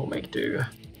 but we will make do.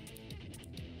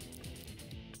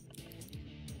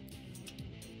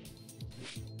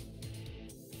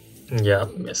 Yeah,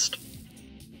 missed.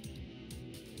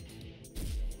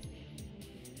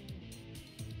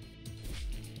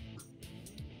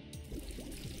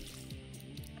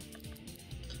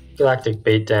 Galactic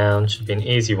Beatdown should be an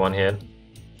easy one here.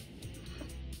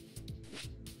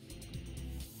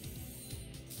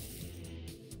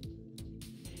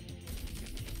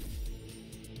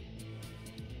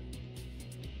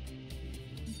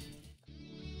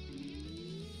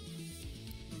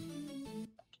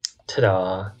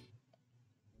 Ta-da!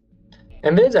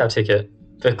 And there's our ticket.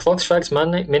 The clock strikes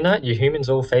midnight, you humans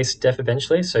all face death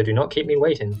eventually, so do not keep me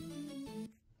waiting.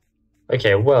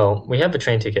 Okay, well, we have the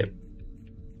train ticket.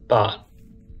 But,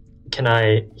 can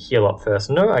I heal up first?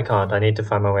 No, I can't. I need to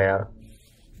find my way out.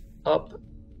 Up,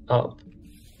 up,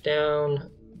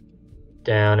 down,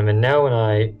 down, and then now when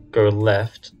I go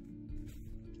left,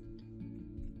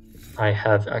 I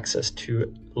have access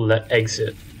to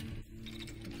exit.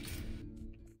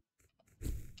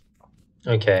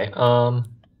 Okay,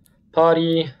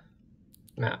 party,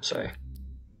 map, sorry.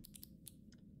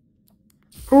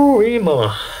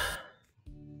 Hoo-ima.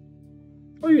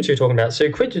 What are you two talking about? So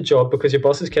you quit your job because your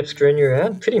bosses kept screwing you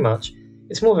around? Pretty much.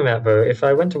 It's more than that though. If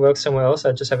I went to work somewhere else,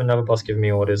 I'd just have another boss giving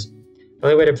me orders. The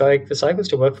only way to break the cycle is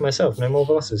to work for myself. No more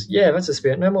bosses. Yeah, that's the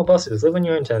spirit. No more bosses. Live on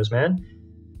your own terms, man.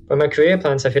 By my career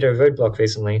plans, I've hit a roadblock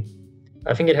recently.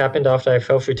 I think it happened after I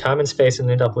fell through time and space and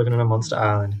ended up living on a monster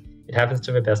island. It happens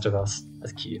to the best of us.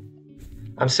 That's cute.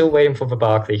 I'm still waiting for the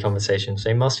Barclay conversations.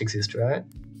 They must exist, right?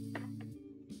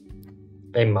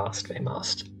 They must. They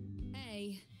must.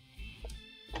 Hey.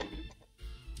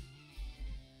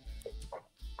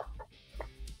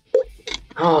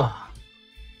 Oh.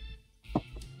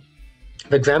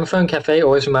 The Gramophone Cafe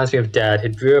always reminds me of Dad.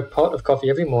 He'd brew a pot of coffee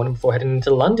every morning before heading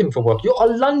into London for work. You're a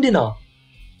Londoner!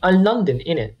 A London,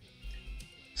 innit?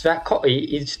 So that coffee,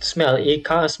 you smell it, it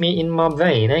casts me in my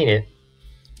vein, ain't it?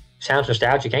 Sounds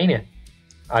nostalgic, ain't it?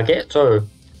 I get so.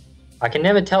 I can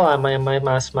never tell I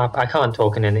can't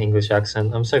talk in an English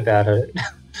accent. I'm so bad at it.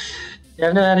 They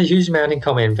have not had a huge amount in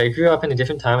common. They grew up in a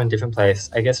different time and different place.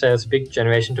 I guess there was a big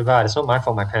generation divide. It's not my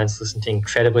fault my parents listened to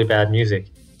incredibly bad music.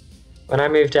 When I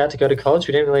moved out to go to college,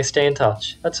 we didn't really stay in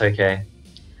touch. That's okay.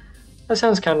 That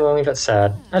sounds kind of lonely, but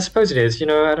sad. I suppose it is. You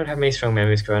know, I don't have many strong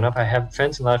memories growing up. I have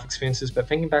friends and life experiences, but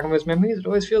thinking back on those memories, it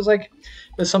always feels like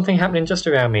there's something happening just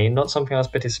around me, not something I was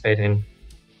participating in.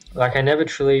 I've never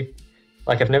truly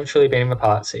been in the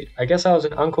part seat. I guess I was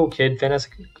an uncool kid, then as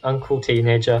an uncool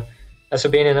teenager. As for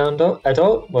being an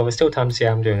adult, well, there's still time to see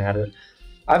how I'm doing at it.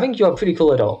 I think you're a pretty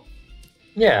cool adult.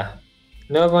 Yeah.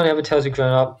 No one ever tells you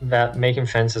growing up that making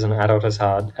friends as an adult is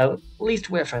hard. At least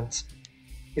we're friends.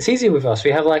 It's easy with us.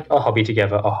 We have like a hobby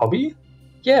together. A hobby?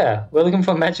 Yeah, we're looking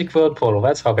for a magic world portal.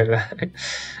 That's hobby.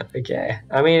 Okay.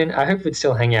 I mean, I hope we'd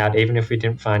still hang out even if we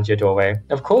didn't find your doorway.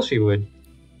 Of course we would.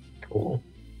 Cool.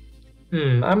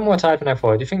 I'm more tired than I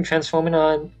thought. Do you think transforming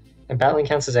on and battling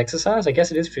counts as exercise? I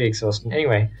guess it is pretty exhausting.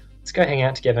 Anyway, let's go hang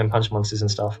out together and punch monsters and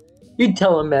stuff. You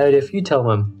tell him, Meredith. You tell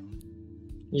him.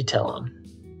 You tell him.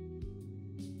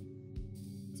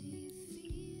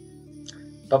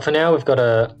 But for now, we've got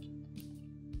a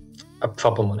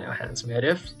problem on our hands,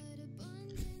 Meredith.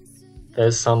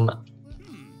 There's some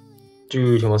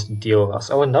dude who wants to deal with us.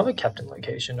 Oh, another captain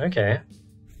location. Okay.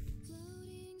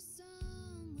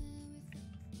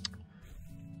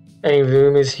 Any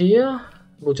rumors here?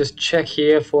 We'll just check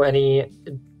here for any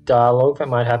dialogue that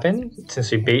might happen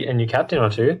since we beat a new captain or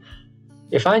two.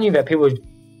 If I knew that people would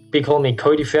be calling me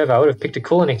Cody forever, I would have picked a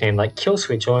cooler nickname like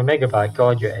Killswitch or Omegabyte.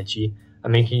 God, you're edgy. I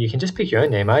mean, you can just pick your own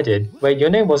name. I did. Wait,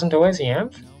 your name wasn't always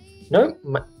Yamph? No,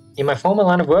 in my former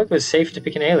line of work, it was safe to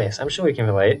pick an alias. I'm sure you can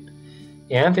relate.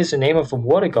 Yamph is the name of the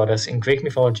water goddess in Greek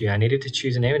mythology. I needed to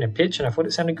choose a name and a pitch, and I thought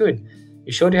it sounded good.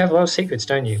 You sure do have a lot of secrets,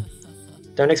 don't you?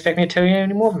 Don't expect me to tell you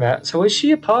any more than that. So is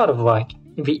she a part of, like,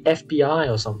 the FBI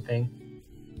or something?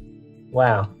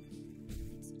 Wow.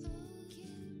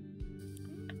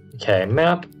 Okay,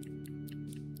 map.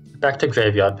 Back to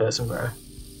graveyard person, bro.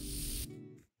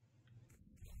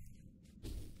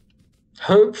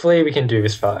 Hopefully we can do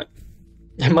this fight.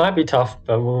 It might be tough,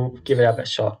 but we'll give it our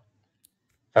best shot.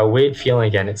 That weird feeling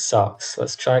again, it sucks.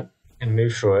 Let's try and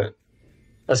move through it.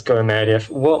 Let's go, Meredith.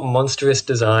 What monstrous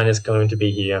design is going to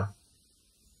be here?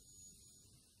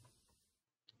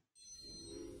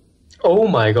 Oh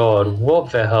my god,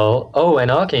 what the hell? Oh,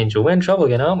 an Archangel. We're in trouble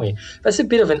again, aren't we? That's a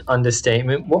bit of an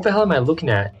understatement. What the hell am I looking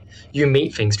at? You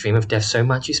meet things, dream of death so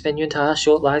much you spend your entire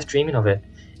short lives dreaming of it.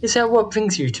 Is that what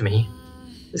brings you to me?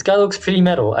 This guy looks pretty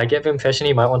metal. I get the impression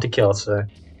he might want to kill, so...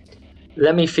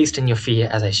 Let me feast in your fear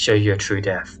as I show you your true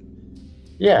death.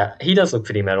 Yeah, he does look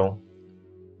pretty metal.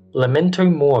 Lamento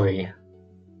Mori.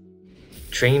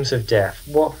 Dreams of death.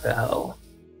 What the hell?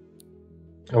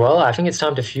 Well, I think it's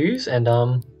time to fuse, and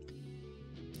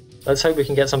let's hope we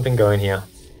can get something going here.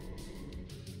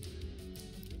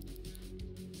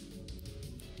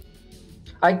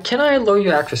 Can I lower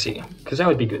your accuracy? Because that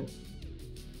would be good.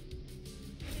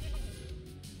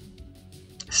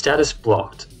 Status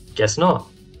blocked. Guess not.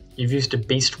 You've used a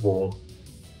beast wall.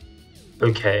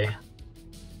 Okay.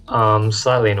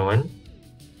 Slightly annoying.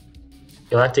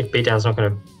 Galactic beatdown's not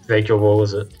gonna break your wall,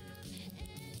 is it?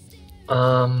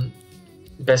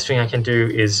 Best thing I can do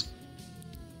is...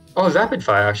 Oh, rapid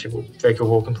fire actually will break your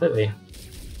wall completely.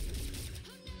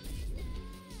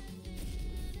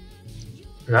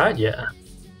 Right, yeah.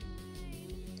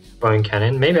 Bone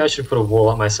cannon. Maybe I should put a wall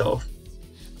up myself.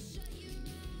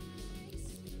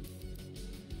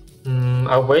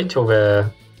 I'll wait till we're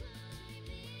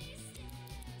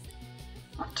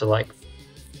up to like...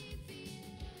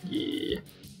 Yeah.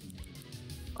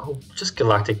 Oh, just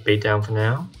galactic beatdown for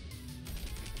now.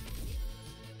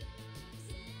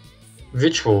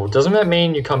 Ritual. Doesn't that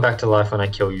mean you come back to life when I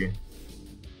kill you?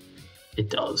 It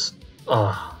does.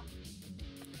 Oh.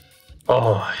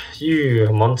 Oh, you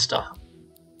monster.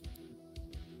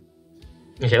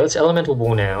 Okay, let's elemental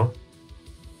wall now.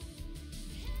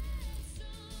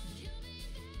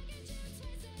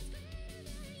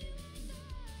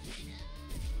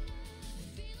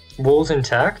 Wall's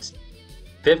intact.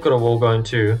 They've got a wall going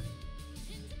too.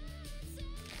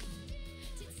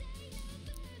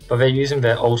 But they're using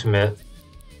their ultimate.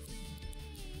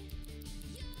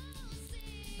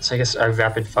 So I guess I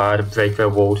rapid fire to break their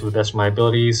wall to the best of my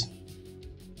abilities.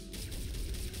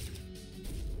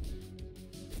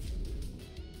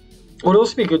 It would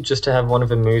also be good just to have one of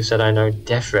the moves that I know,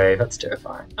 Death Ray. That's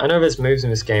terrifying. I know there's moves in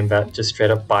this game that just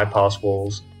straight up bypass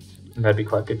walls. And that'd be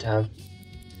quite good to have.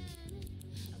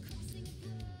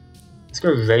 Let's go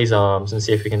raise arms and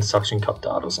see if we can suction cup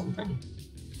dart or something.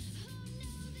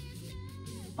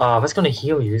 Ah, that's gonna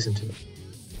heal you, isn't it?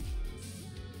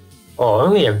 Oh,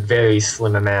 only a very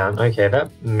slim amount. Okay,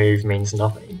 that move means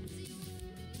nothing.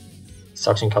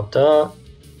 Suction cup dart.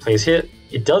 Please hit.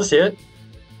 It does hit.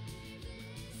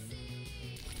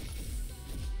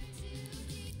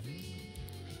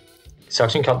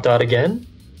 Suction cup dart again.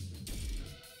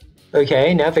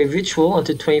 Okay, now they ritual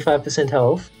onto 25%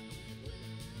 health.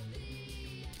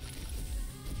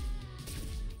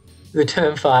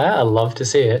 Return fire, I love to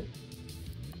see it.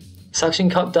 Suction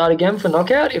cup dart again for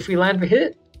knockout if we land the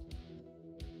hit.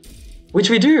 Which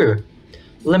we do!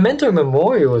 Lamento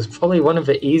Memorial is probably one of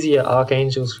the easier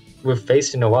archangels we've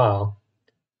faced in a while.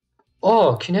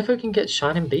 Oh, Kunevo can get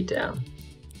Shine and Beatdown.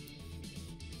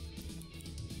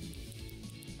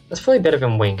 That's probably better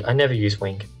than Wink. I never use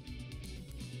Wink.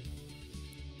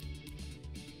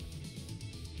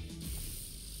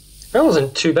 That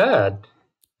wasn't too bad.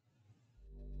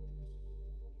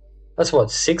 That's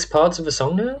what, 6 parts of a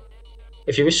song now?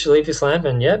 If you wish to leave this land,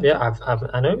 then yeah,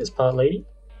 I know this part, lady.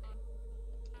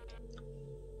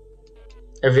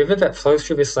 A river that flows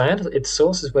through this land, its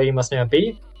source is where you must now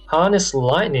be. Harness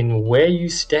lightning where you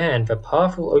stand, the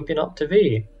path will open up to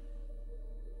thee.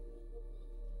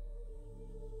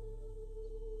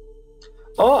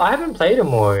 Oh, I haven't played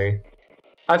Amori.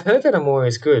 I've heard that Amori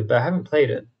is good, but I haven't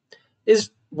played it.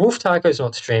 Wolf Tycho's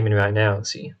not streaming right now,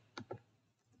 is he?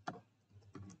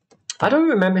 I don't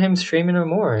remember him streaming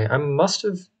Amori. I must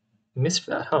have missed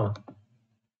that, huh?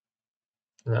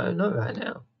 No, not right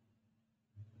now.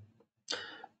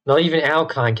 Not even our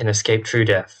kind can escape true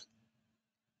death.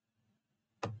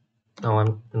 Oh,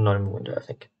 I'm not in the window, I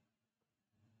think.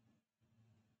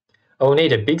 Oh, we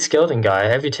need a big skeleton guy.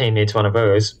 Every team needs one of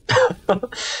those.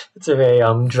 That's a very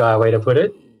dry way to put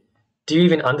it. Do you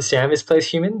even understand this place,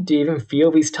 human? Do you even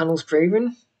feel these tunnels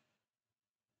breathing?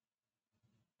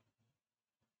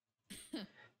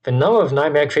 The number of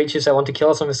nightmare creatures that want to kill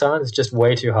us on this island is just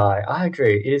way too high. I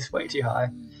agree, it is way too high.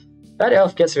 That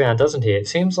elf gets around, doesn't he? It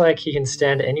seems like he can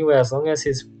stand anywhere as long as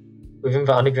he's within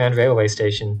the underground railway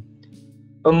station.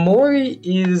 Amori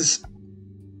is,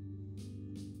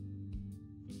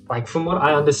 like, from what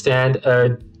I understand, a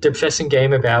depressing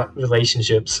game about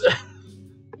relationships.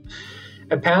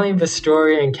 Apparently the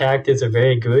story and characters are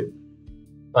very good,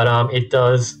 but it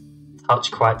does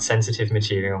touch quite sensitive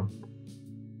material.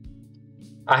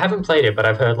 I haven't played it, but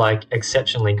I've heard like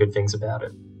exceptionally good things about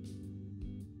it.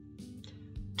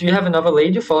 Do you have another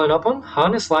lead you're following up on?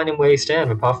 Harness lightning where you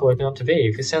stand, the path will open up to thee.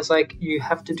 If it sounds like you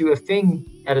have to do a thing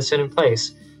at a certain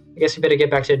place, I guess you better get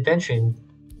back to adventuring.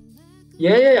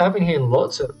 Yeah, I've been hearing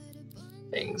lots of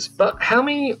things. But how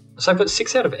many... So I've got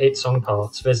 6 out of 8 song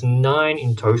parts. There's 9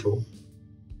 in total.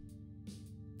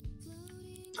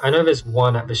 I know there's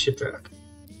 1 at the shipwreck.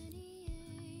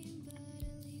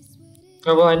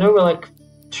 Oh well, I know where like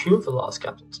 2 of the last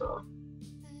captains are.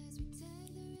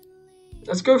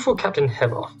 Let's go for Captain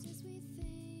Heather.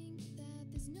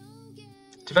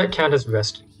 Did that count as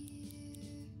resting?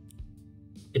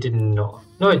 It did not.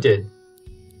 No, it did.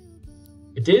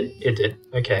 It did? It did.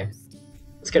 Okay.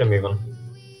 Let's get a move on.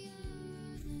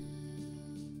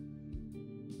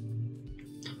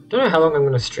 Don't know how long I'm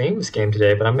going to stream this game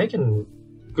today, but I'm making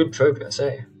good progress,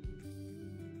 eh?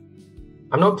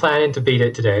 I'm not planning to beat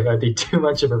it today, that'd be too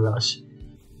much of a rush.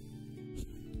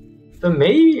 But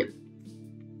maybe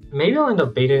I'll end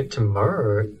up beating it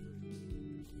tomorrow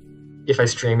if I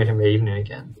stream it in the evening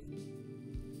again.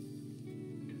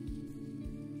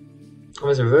 Oh,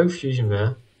 there's a rogue fusion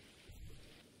there.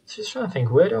 Just trying to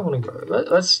think, where do I want to go?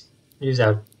 Let's use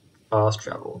our fast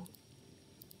travel.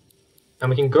 And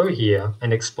we can go here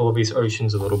and explore these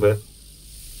oceans a little bit.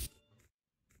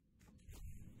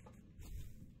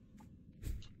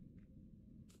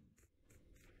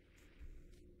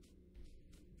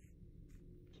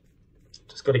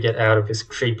 Just got to get out of this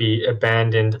creepy,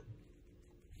 abandoned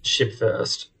ship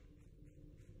first.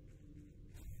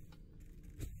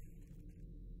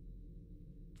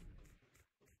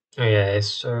 Okay,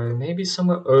 so maybe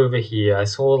somewhere over here I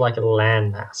saw like a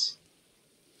landmass.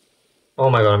 Oh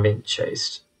my god, I'm being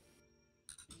chased.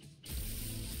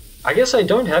 I guess I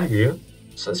don't have you,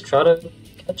 so let's try to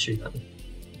catch you then.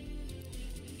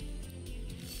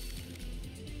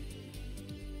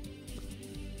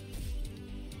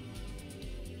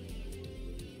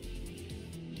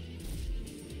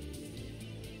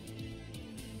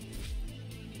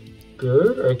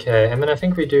 Good, okay, and then I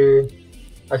think we do...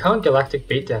 I can't galactic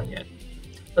beatdown yet.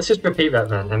 Let's just repeat that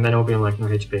then, and then it'll be on like no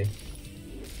HP.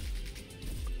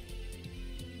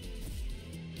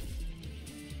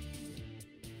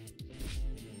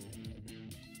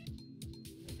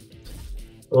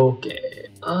 Okay,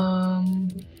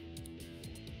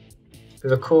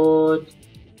 record.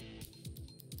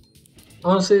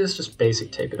 Honestly, let's just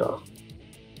basic tape it off.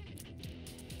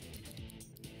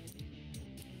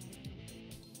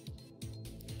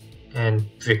 And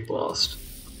Vic Blast.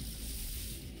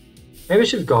 Maybe I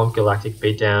should have gone Galactic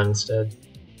Beatdown instead.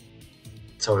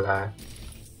 It's alright.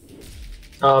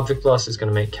 Oh, Vic Blast is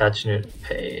gonna make catching it a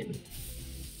pain.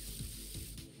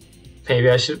 Maybe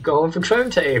I should have gone for Chrome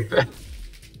Tape.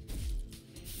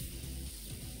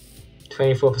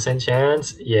 24%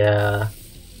 chance? Yeah.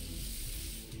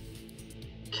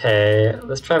 Okay,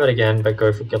 let's try that again, but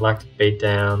go for Galactic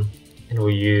Beatdown, and we'll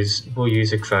use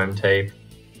a Chrome Tape.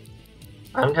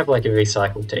 I don't have like a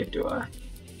recycled tape, do I?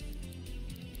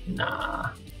 Nah.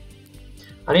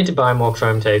 I need to buy more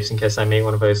Chrome Tapes in case I meet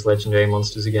one of those legendary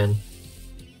monsters again.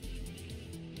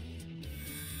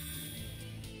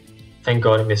 Thank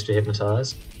god it missed a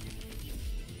Hypnotize.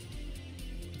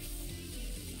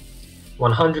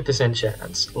 100%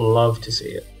 chance. Love to see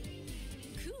it.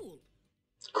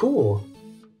 Cool.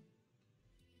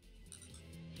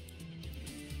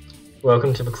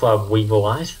 Welcome to the club,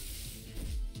 Weevilite.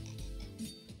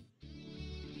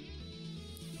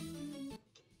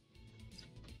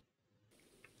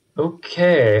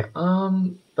 Okay,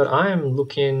 but I am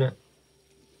looking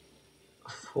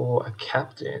for a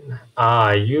captain.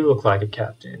 Ah, you look like a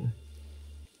captain.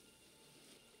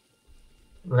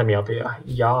 Let me up here.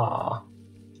 Yeah.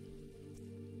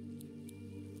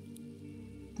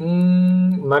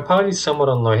 My party's somewhat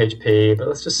on low HP, but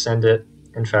let's just send it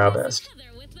and try our best.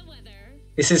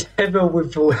 This is Heather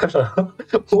with the weather.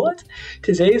 What?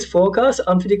 Today's forecast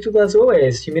unpredictable as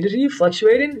always. Humidity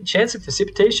fluctuating, chance of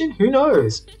precipitation, who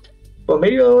knows? Well,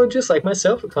 meteorologists like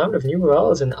myself are climbing with new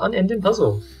morale is an unending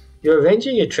puzzle. You're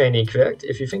arranging your training, correct?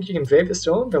 If you think you can brave the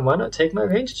storm, then why not take my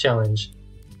range challenge?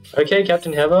 Okay,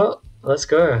 Captain Heather, let's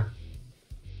go.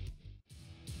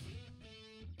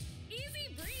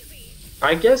 Easy breezy.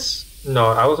 I guess... No,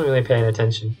 I wasn't really paying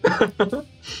attention.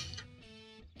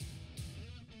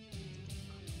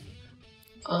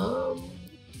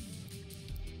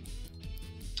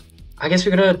 I guess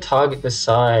we're gonna target the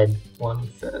side one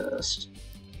first.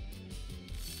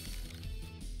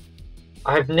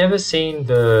 I've never seen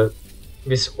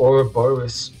this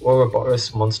Ouroboros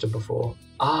monster before.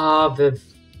 Ah, they've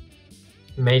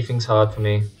made things hard for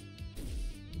me.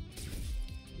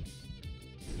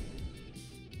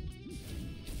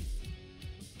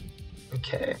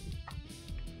 Okay.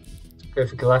 Go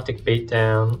for Galactic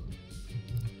Beatdown.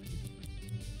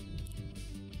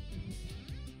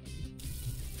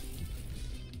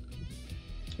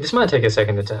 This might take a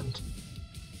second attempt.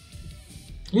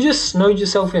 You just snowed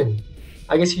yourself in.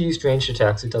 I guess you used ranged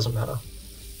attacks, it doesn't matter.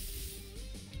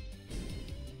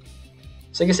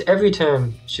 So I guess every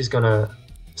turn she's gonna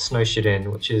snow shit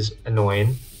in, which is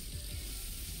annoying.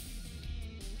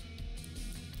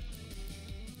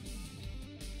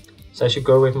 So I should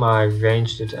go with my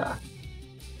ranged attack.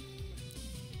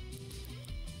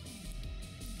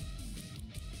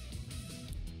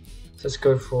 So let's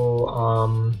go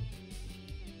for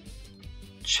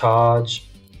charge,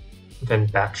 then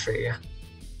battery.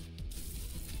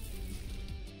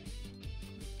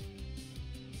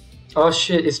 Oh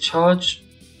shit, is charge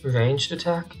ranged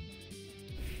attack?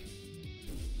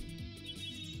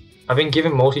 I've been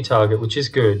given multi-target, which is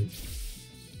good.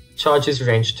 Charge is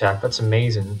ranged attack, that's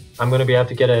amazing. I'm gonna be able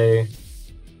to get a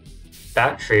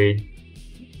battery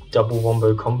double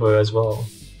wombo combo as well.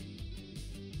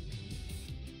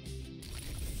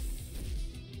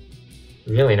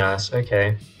 Really nice,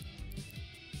 okay.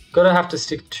 Gotta have to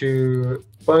stick to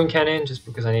bone cannon just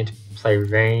because I need to play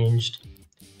ranged.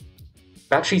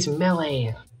 Battery's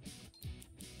melee!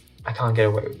 I can't get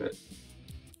away with it.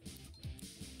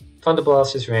 Thunder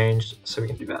Blast is ranged, so we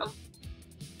can do that.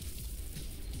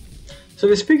 So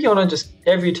the Spooky Honor just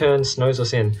every turn snows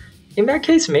us in. In that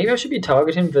case, maybe I should be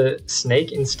targeting the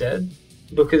snake instead,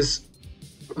 because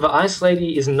the Ice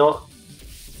Lady is not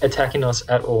attacking us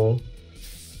at all.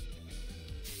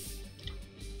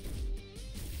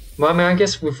 Well, I mean, I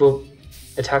guess with the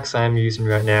attacks I am using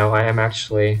right now, I am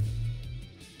actually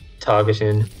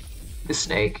targeting the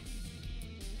snake.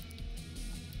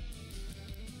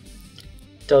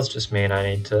 Does just mean I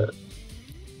need to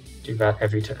do that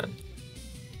every turn.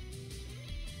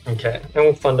 Okay, and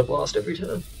we'll Thunder Blast every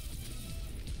turn.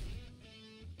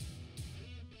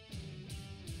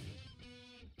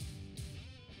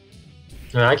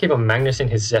 And I keep on Magnusing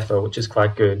his Zephyr, which is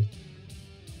quite good.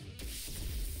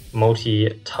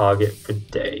 Multi-target for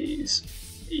days,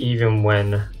 even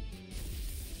when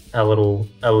a little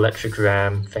electric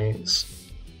ram faints.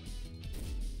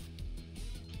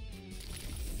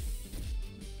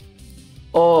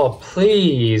 Oh,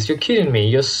 please, you're kidding me.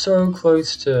 You're so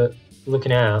close to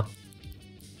looking out.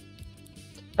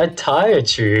 A tire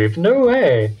tube? No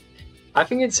way. I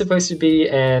think it's supposed to be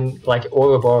an, like,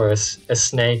 Ouroboros, a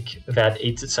snake that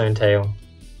eats its own tail.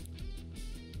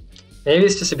 Maybe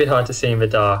it's just a bit hard to see in the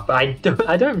dark, but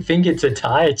I don't think it's a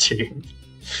tire tube.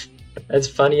 As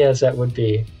funny as that would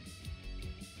be.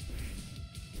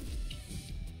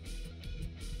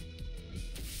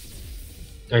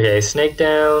 Okay, snake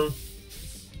down.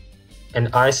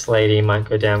 And Ice Lady might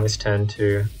go down this turn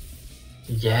too.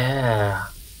 Yeah.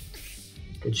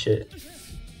 Good shit.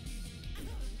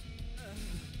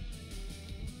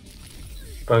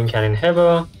 Bone Cannon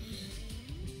Heather.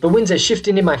 The winds are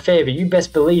shifting in my favor, you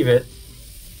best believe it.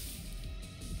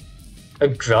 A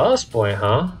grass boy,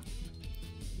 huh?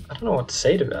 I don't know what to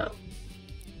say to that.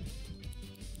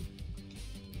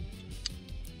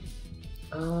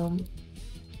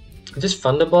 Just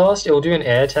Thunder Blast, it will do an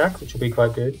air attack, which will be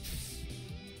quite good.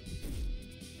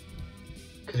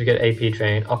 Because we get AP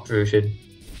drain, uprooted.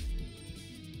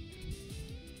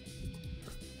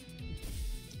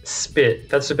 Spit,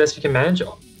 that's the best you can manage.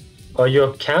 Oh,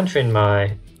 you're countering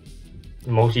my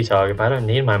multi-target, but I don't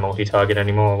need my multi-target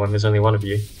anymore when there's only one of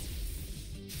you.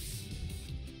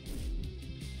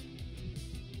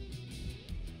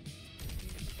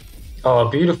 Oh,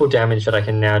 beautiful damage that I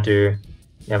can now do,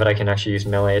 now that I can actually use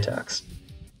melee attacks.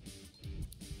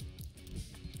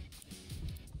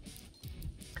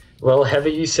 Well, Heather,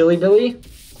 you silly Billy?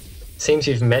 Seems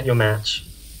you've met your match.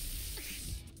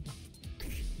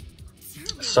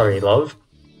 Sorry, love.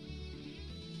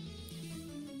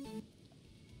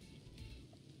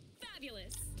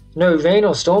 Fabulous. No rain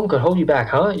or storm could hold you back,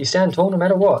 huh? You stand tall no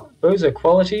matter what. Those are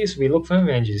qualities we look for in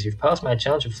rangers. You've passed my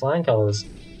challenge of flying colours.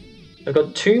 I've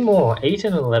got 2 more, 8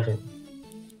 and 11.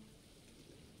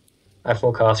 I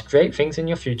forecast great things in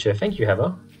your future. Thank you,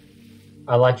 Heather.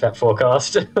 I like that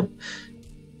forecast.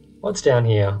 What's down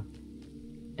here?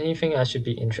 Anything I should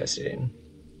be interested in?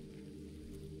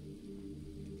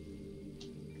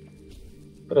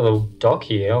 Got a little dock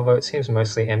here, although it seems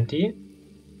mostly empty.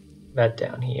 That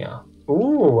down here.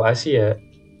 Ooh, I see a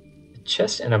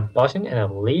chest and a button and a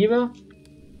lever.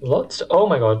 Lots. Oh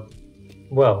my god.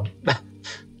 Well.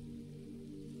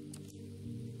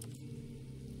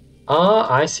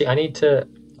 I see. I need to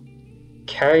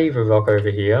carry the rock over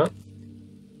here.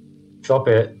 Drop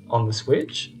it on the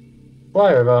switch.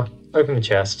 Fly over. Open the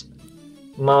chest.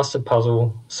 Master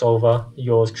puzzle solver.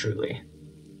 Yours truly.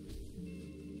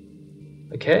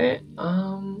 Okay.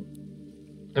 And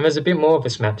there's a bit more of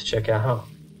this map to check out, huh?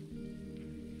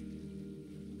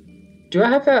 Do I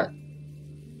have that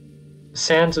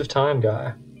Sands of Time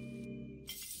guy?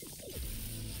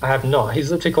 I have not. He's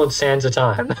literally called Sands of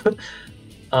Time.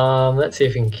 Let's see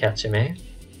if we can catch him, eh?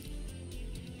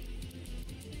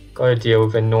 Gotta deal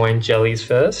with annoying jellies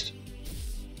first.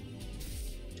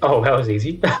 Oh, that was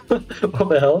easy. What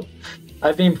the hell?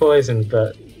 I've been poisoned,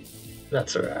 but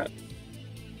that's alright.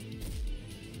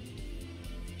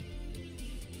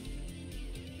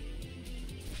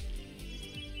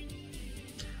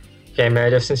 Okay,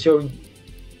 Meredith, since you're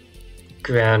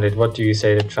grounded, what do you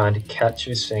say to trying to catch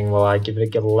this thing while I give it a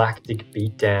galactic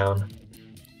beatdown?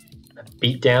 A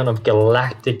beatdown of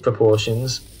galactic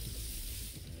proportions.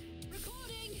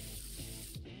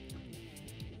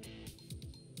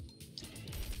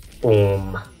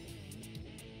 Boom.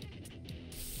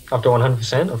 Up to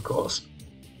 100%, of course.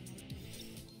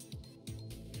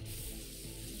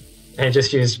 And it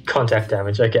just used contact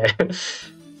damage, okay.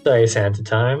 Sorry, Santa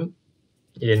Time.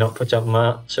 You did not put up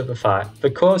much of a fight.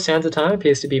 The core of Santa Time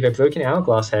appears to be their broken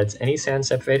hourglass heads. Any sand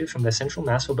separated from their central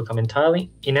mass will become entirely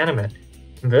inanimate.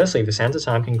 Conversely, the Santa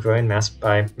Time can grow in mass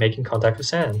by making contact with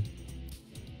sand.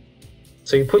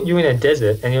 So you put you in a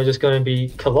desert and you're just going to be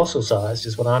colossal sized,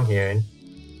 is what I'm hearing.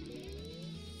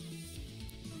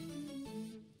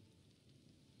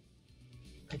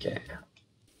 Okay.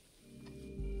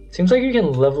 Seems like you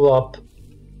can level up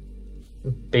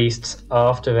beasts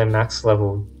after their max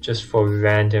level just for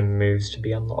random moves to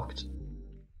be unlocked.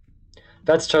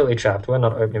 That's totally trapped. We're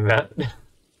not opening that.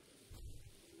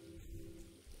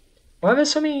 Why are there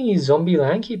so many zombie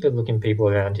landkeeper looking people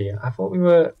around here? I thought we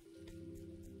were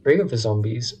rid of the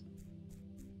zombies.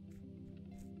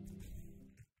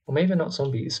 Or maybe not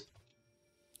zombies.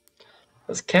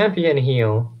 Let's camp here and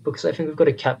heal, because I think we've got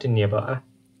a captain nearby.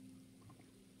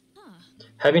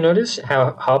 Have you noticed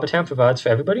how Harbour Town provides for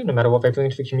everybody, no matter what they bring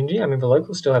into the community? I mean, the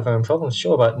locals still have their own problems,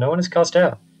 sure, but no one is cast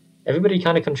out. Everybody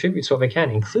kind of contributes what they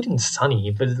can, including Sunny,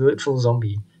 the literal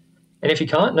zombie. And if you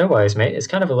can't, no worries, mate. It's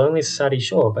kind of a lonely society,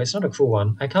 sure, but it's not a cruel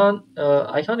one. I can't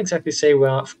exactly say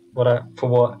where I,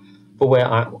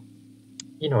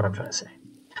 you know what I'm trying to say.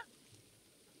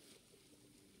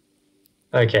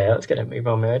 Okay, let's get a move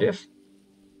on, Meredith.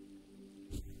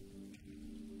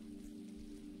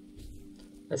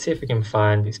 Let's see if we can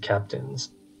find these captains.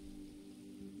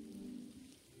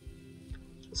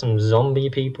 Some zombie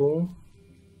people.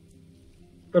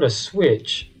 Got a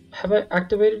switch. Have I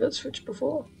activated that switch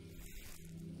before?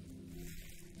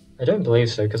 I don't believe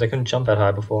so, because I couldn't jump that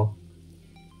high before.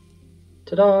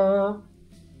 Ta-da!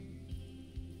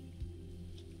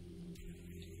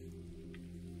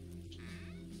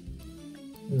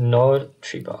 Nod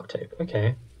tree bark tape,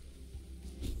 okay.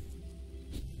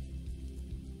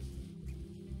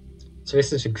 So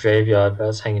this is a graveyard that I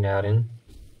was hanging out in.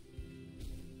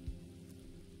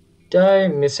 Did I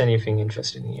miss anything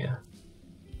interesting here?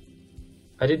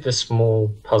 I did the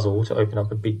small puzzle to open up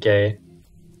a big gate.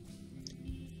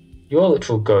 You're a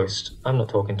literal ghost. I'm not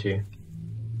talking to you.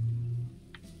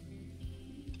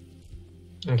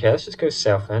 Okay, let's just go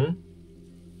south then.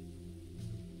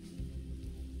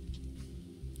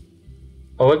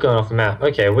 Oh, we're going off the map.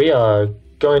 Okay, we are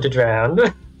going to drown.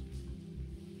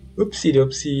 Oopsie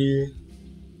doopsie.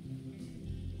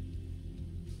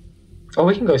 Oh,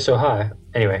 we can go so high.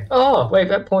 Anyway. Oh, wait,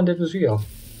 that pawn dead was real.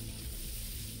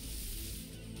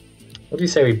 What do you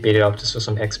say we beat it up just for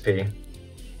some XP?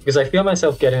 Because I feel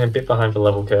myself getting a bit behind the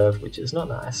level curve, which is not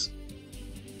nice.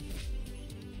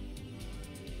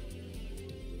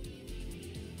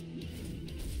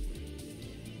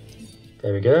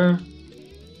 There we go.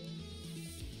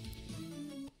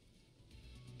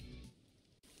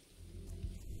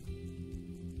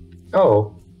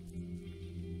 Oh.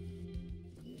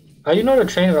 Are you not a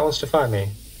trainer that wants to fight me?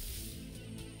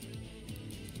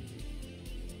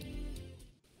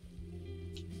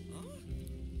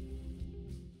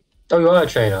 Oh, you are a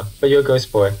trainer, but you're a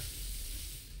ghost boy.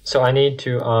 So I need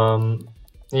to,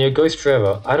 you're a ghost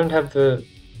forever. I don't have the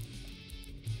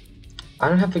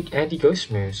anti-ghost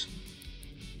moves.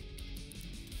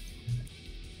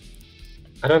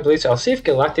 I don't believe so. I'll see if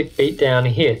Galactic Beatdown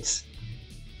hits.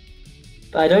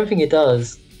 But I don't think it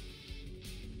does.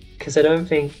 Because I don't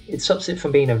think it stops it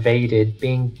from being evaded.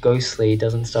 Being ghostly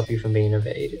doesn't stop you from being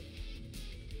evaded.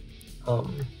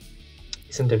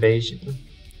 Isn't evasion.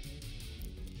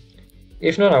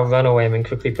 If not, I'll run away and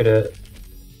quickly put a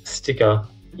sticker.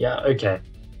 Yeah, okay.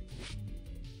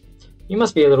 You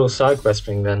must be a little side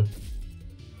questing then.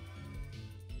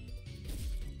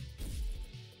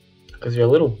 Because you're a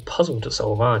little puzzle to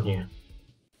solve, aren't you?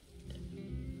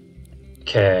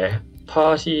 Okay.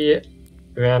 Party,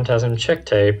 Ramtasm, check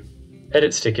tape,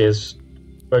 edit stickers.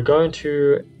 We're going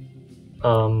to,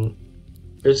 we're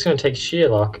just going to take sheer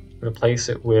luck, replace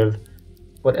it with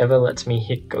whatever lets me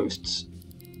hit ghosts.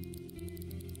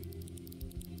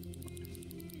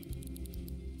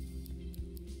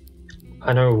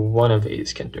 I know one of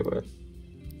these can do it.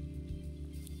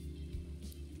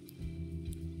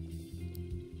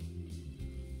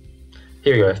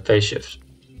 Here we go, phase shift.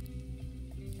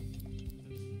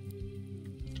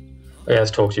 Oh yeah,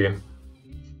 let's talk to you.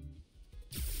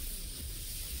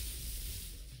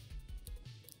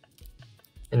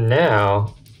 And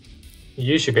now,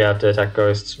 you should be able to attack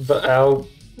ghosts, but our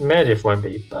Mandiff won't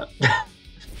be, but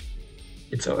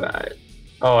it's alright.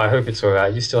 Oh, I hope it's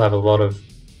alright. You still have a lot of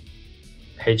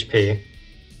HP.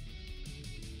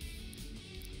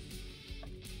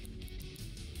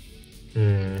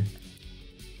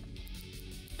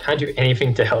 Can't do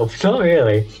anything to help. Not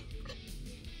really.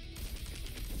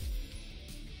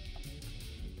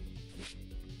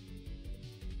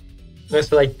 No,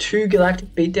 so like 2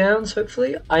 galactic beatdowns,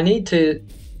 hopefully. I need to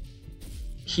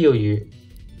heal you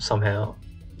somehow.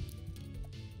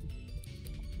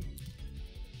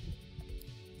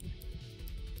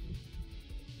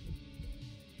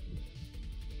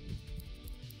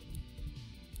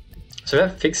 So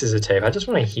that fixes a tape. I just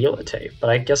want to heal a tape, but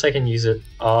I guess I can use it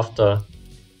after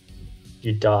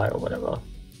you die or whatever.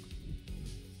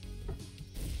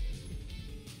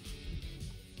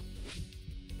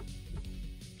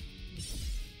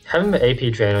 Having the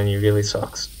AP drain on you really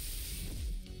sucks.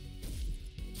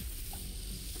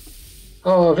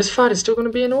 Oh, this fight is still going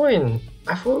to be annoying.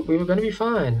 I thought we were going to be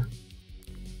fine.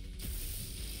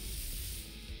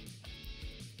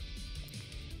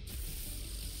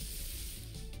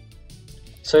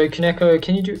 So, Kaneko,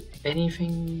 can you do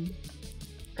anything?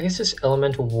 I guess this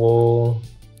elemental wall,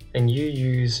 and you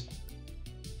use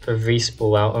for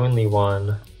Respawn our only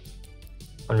one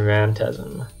on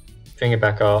Ramtasm. Bring it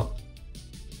back up.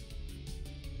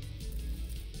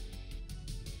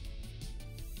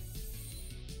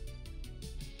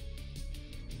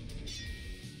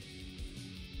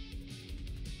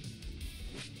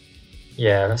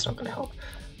 Yeah, that's not gonna help.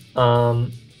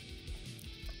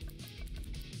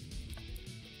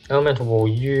 Elemental wall,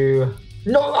 you...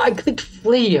 No, I clicked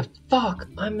flee! Fuck,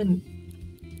 I'm an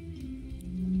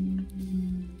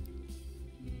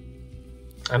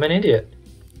idiot.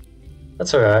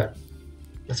 That's alright.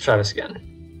 Let's try this again.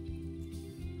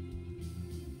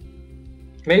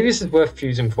 Maybe this is worth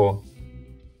fusing for.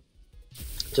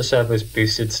 Just to have those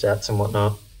boosted stats and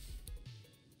whatnot.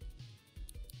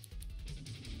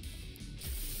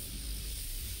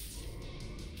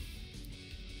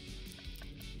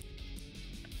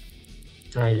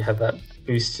 Now you have that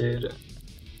boosted.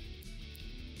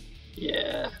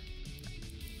 Yeah.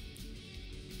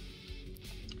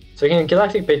 So we can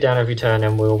Galactic Beat down every turn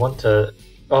and we'll want to...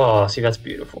 Oh, see, that's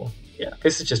beautiful. Yeah,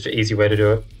 this is just an easy way to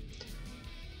do it.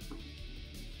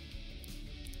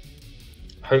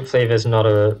 Hopefully there's not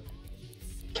a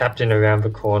captain around the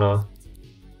corner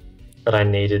that I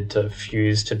needed to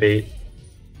fuse to beat.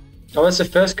 Oh, that's the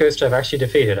first ghost I've actually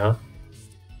defeated, huh?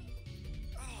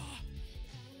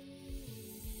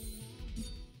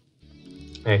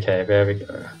 Okay, there we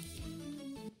go.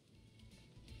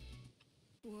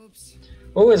 Whoops.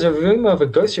 Oh, there's a rumor of a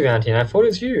ghost around here and I thought it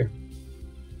was you.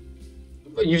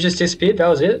 You've just disappeared? That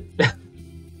was it?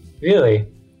 Really?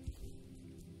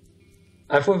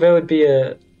 I thought there would be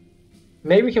a...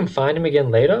 Maybe we can find him again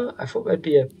later? I thought there'd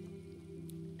be a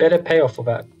better payoff for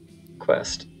that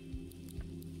quest.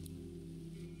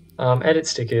 Edit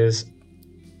stickers.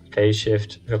 Phase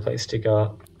shift. Replace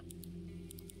sticker.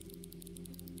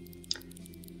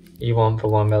 E1 for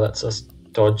 1 that lets us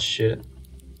dodge shit.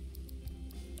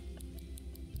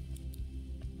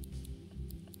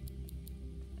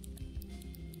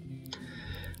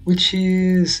 Which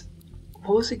is...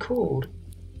 What was it called?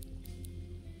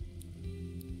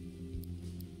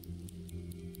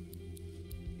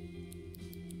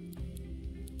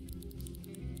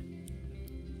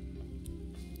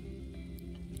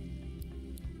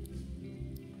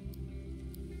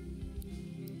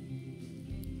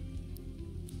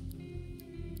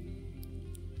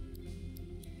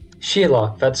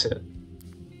 Shearlock, that's it.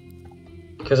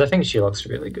 Because I think Shearlock's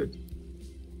really good.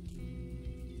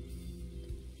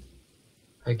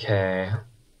 Okay.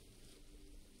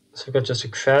 So we've got just a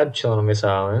crab chilling on this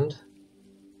island.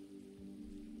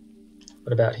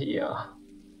 What about here?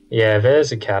 Yeah,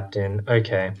 there's a captain.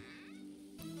 Okay.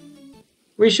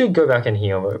 We should go back and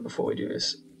heal though before we do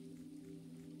this.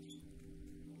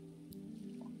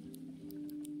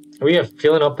 We are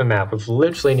filling up the map. We've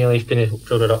literally nearly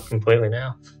filled it up completely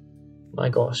now. My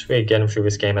gosh, we're getting through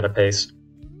this game at a pace.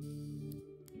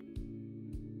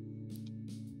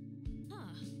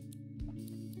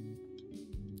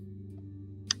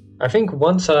 I think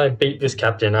once I beat this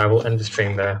captain, I will end the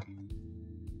stream there.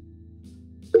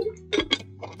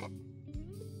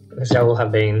 Because that will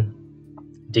have been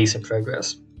decent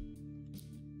progress.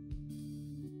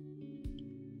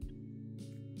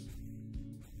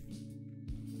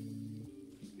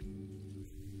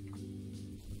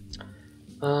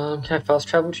 Can I fast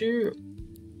travel to you?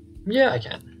 Yeah, I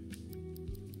can.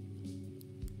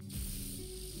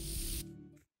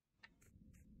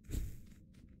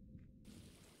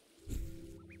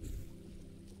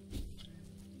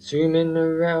 Zooming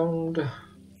around.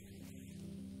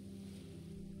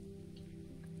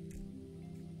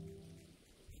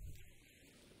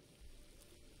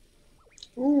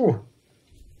 Ooh.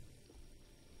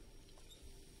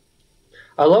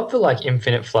 I love the like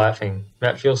infinite flight thing.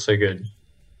 That feels so good.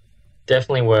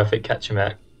 Definitely worth it catching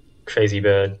that crazy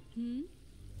bird.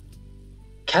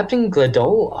 Captain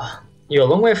Gladola. You're a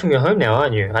long way from your home now,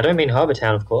 aren't you? I don't mean Harbour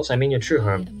Town, of course. I mean your true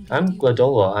home. I'm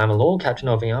Gladola. I'm a loyal captain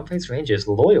of the Armface Rangers.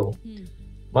 Loyal.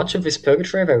 Much of this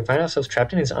purgatory that we find ourselves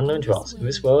trapped in is unknown to us. In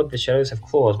this world, the shadows have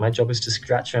claws. My job is to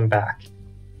scratch them back.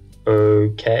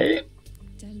 Okay.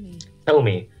 Tell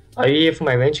me. Are you here for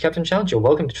my range captain challenge? You're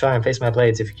welcome to try and face my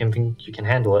blades if you can think you can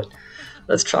handle it.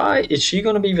 Let's try. Is she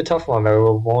going to be the tough one that we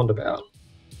were warned about?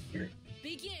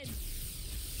 Begin.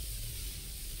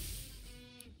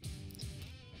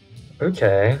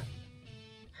 Okay.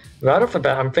 Right off the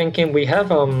bat, I'm thinking we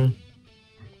have, Oh,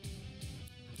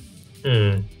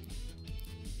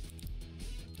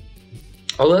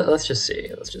 let's just see.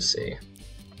 Let's just see.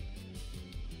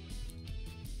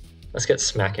 Let's get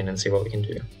smacking and see what we can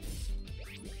do.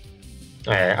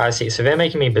 Alright, I see. So they're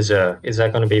making me berserk. Is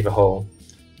that going to be the whole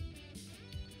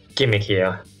gimmick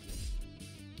here?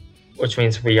 Which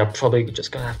means we are probably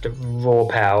just going to have to raw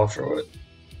power through it.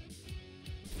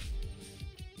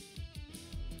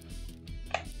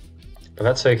 But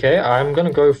that's okay. I'm going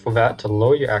to go for that to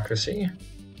lower your accuracy.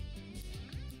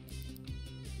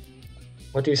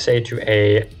 What do you say to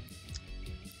a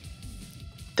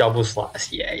double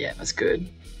slice? Yeah, that's good.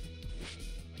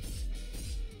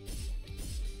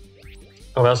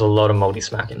 Oh, that was a lot of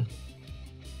multi-smacking.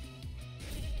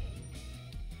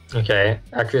 Okay,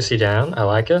 accuracy down. I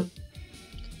like it.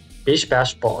 Bish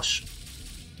bash bosh.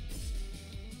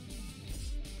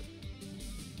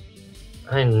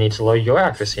 I need to lower your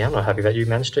accuracy. I'm not happy that you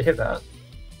managed to hit that.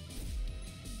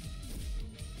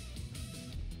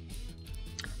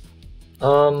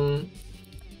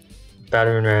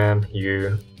 Battering ram,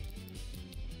 you.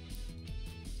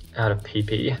 Out of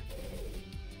PP.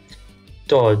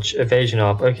 Dodge, evasion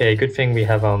up. Okay, good thing we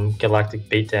have galactic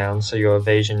beatdown, so your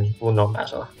evasion will not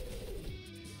matter.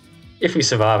 If we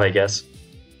survive, I guess.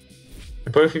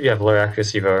 Both of you have low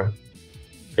accuracy though.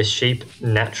 The sheep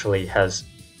naturally has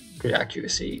good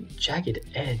accuracy. Jagged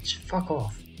edge, fuck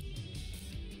off.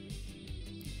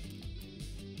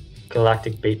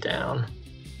 Galactic beatdown.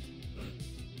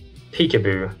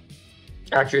 Peekaboo.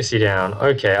 Accuracy down.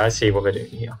 Okay, I see what they're doing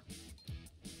here.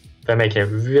 They're making it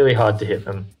really hard to hit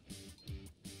them.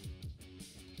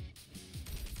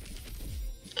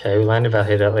 Okay, we landed that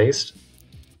hit at least.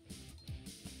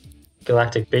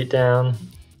 Galactic beatdown.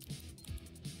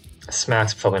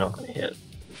 Smack's probably not going to hit.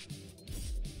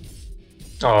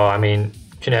 Oh, I mean,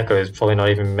 Kuneko is probably not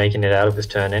even making it out of his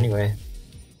turn anyway.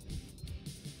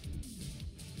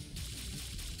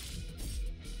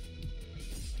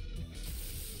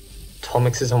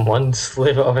 Tomix is on one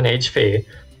sliver of an HP.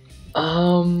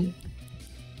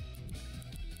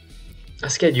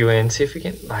 Let's get you in, see if we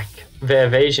can, like, the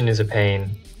evasion is a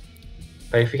pain.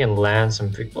 But if we can land some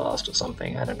Big Blast or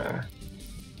something, I don't know.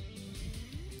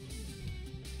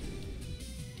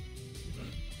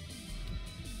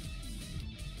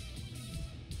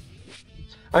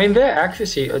 I mean, their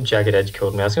accuracy... Oh, Jagged Edge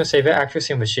killed me. I was going to say, their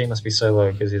accuracy on the sheet must be so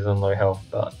low because he's on low health,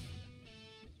 but...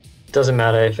 It doesn't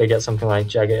matter if they get something like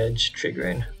Jagged Edge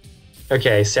triggering.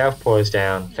 Okay, Southpaw is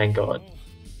down, thank god.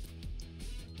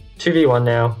 2v1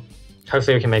 now.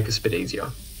 Hopefully we can make this a bit easier.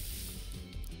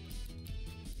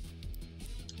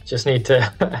 Just need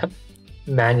to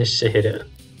manage to hit it.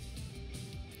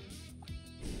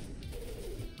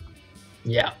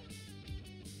 Yeah.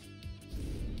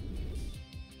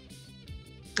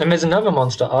 And there's another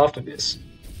monster after this.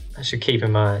 I should keep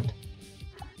in mind.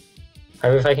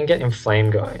 However, if I can get Inflame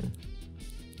going,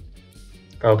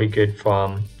 that'll be good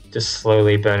for just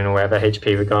slowly burning away that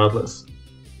HP regardless.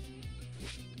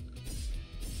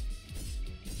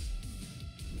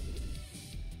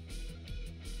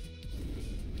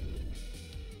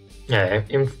 Yeah,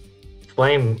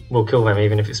 Inflame will kill them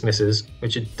even if it misses,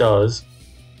 which it does.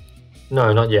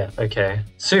 No, not yet. Okay.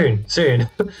 Soon, soon.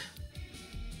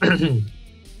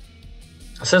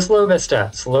 So let's lower their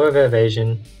stats, lower their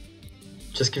evasion.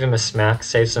 Just give him a smack,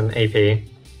 save some AP.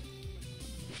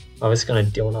 Oh, it's gonna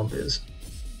deal numbers.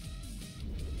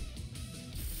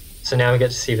 So now we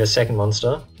get to see the second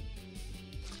monster.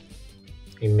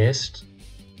 We missed.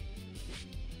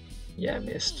 Yeah,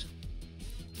 missed.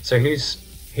 So who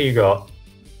you got?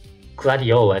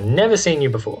 Gladiola. Never seen you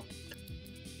before.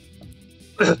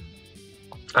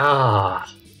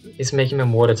 Ah, is making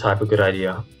him water type a good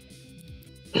idea?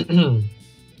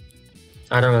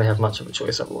 I don't really have much of a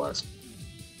choice otherwise.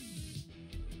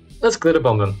 Let's glitter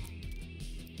bomb him.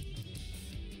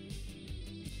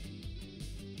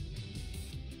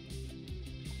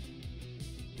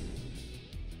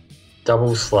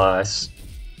 Double slice.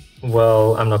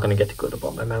 Well, I'm not going to get to glitter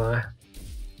bomb him, am I?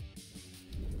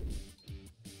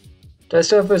 Do I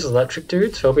still have those electric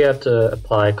dudes? Will we have to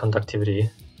apply conductivity?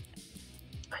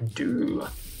 I do.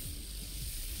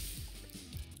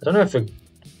 I don't know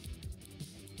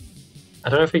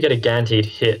if we get a guaranteed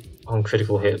hit on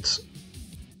critical hits.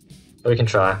 But we can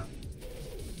try.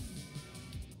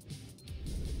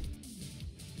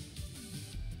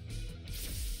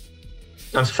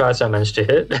 I'm surprised I managed to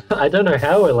hit. I don't know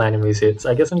how we're landing these hits.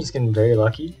 I guess I'm just getting very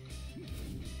lucky.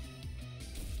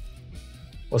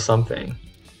 Or something.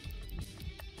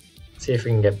 See if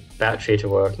we can get battery to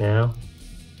work now.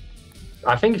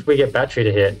 I think if we get battery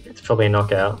to hit, it's probably a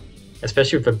knockout.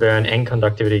 Especially with the burn and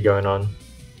conductivity going on.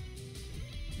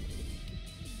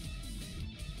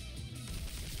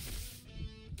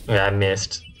 Yeah, I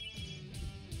missed.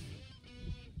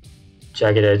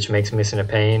 Jagged Edge makes missing a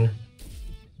pain.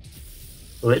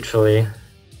 Literally.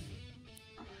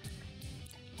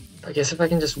 I guess if I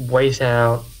can just wait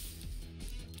out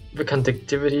the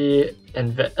conductivity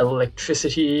and the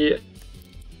electricity,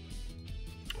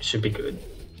 should be good.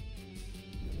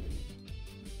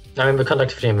 I mean, the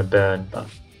conductivity and the burn, but...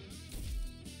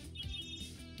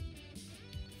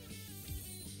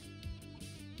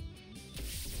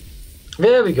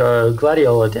 There we go,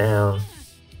 Gladiola down.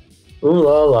 Ooh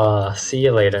la la, see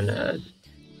you later, nerd.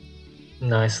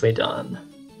 Nicely done.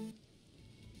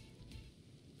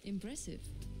 Impressive.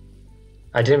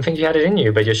 I didn't think you had it in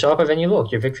you, but you're sharper than you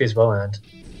look. Your victory is well earned.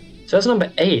 So that's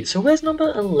number 8. So where's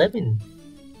number 11?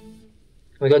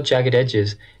 We got Jagged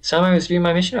Edges. It's time I review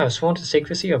my mission. I have sworn to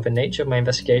secrecy of the nature of my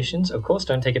investigations. Of course,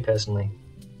 don't take it personally.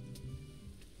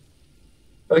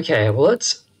 Okay, well,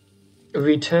 let's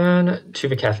return to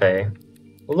the cafe.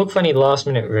 We'll look for any last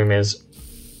minute rumors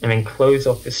and then close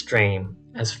off the stream.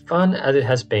 As fun as it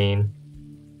has been,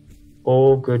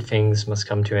 all good things must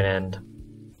come to an end.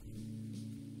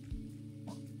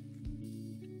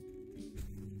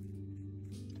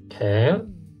 Okay.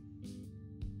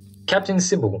 Captain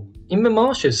Sybil. In the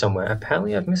marshes somewhere.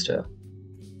 Apparently I've missed her.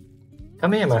 How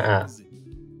many am I at?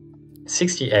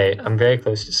 68. I'm very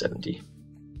close to 70.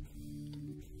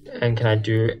 And can I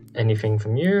do anything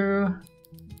from you?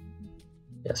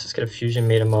 Yes, let's get a fusion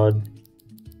meter mod.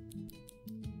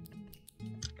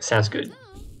 Sounds good.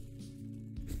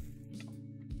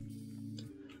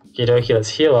 Okie, let's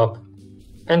heal up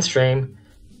and stream.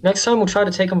 Next time we'll try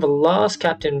to take on the last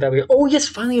captain that we... Oh yes,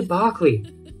 finally a Barkley!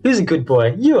 Who's a good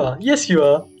boy? You are! Yes you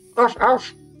are! Arf,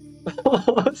 arf!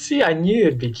 See, I knew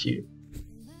it'd be cute.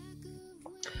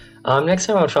 Next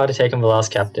time I'll try to take on the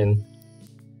last captain.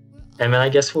 And then I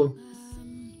guess we'll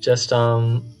just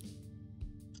have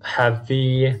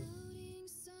the...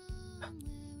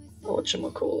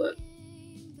 whatchamacallit?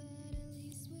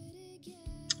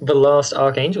 The last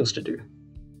Archangels to do.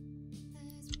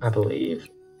 I believe.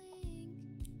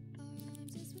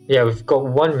 Yeah, we've got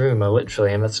one rumor,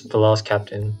 literally, and that's the last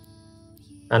captain.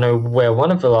 I know where one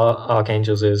of the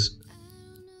Archangels is.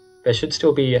 There should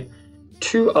still be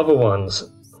 2 other ones.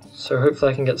 So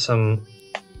hopefully I can get some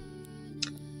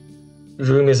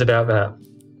rumors about that.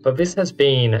 But this has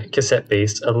been Cassette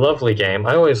Beast, a lovely game.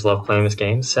 I always love playing this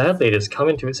game. Sadly, it is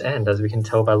coming to its end, as we can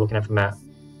tell by looking at the map.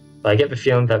 But I get the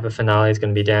feeling that the finale is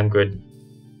going to be damn good.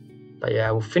 But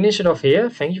yeah, we'll finish it off here.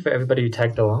 Thank you for everybody who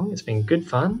tagged along. It's been good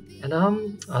fun. And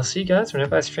I'll see you guys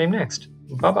whenever I stream next.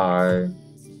 Bye-bye.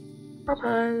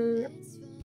 Bye-bye.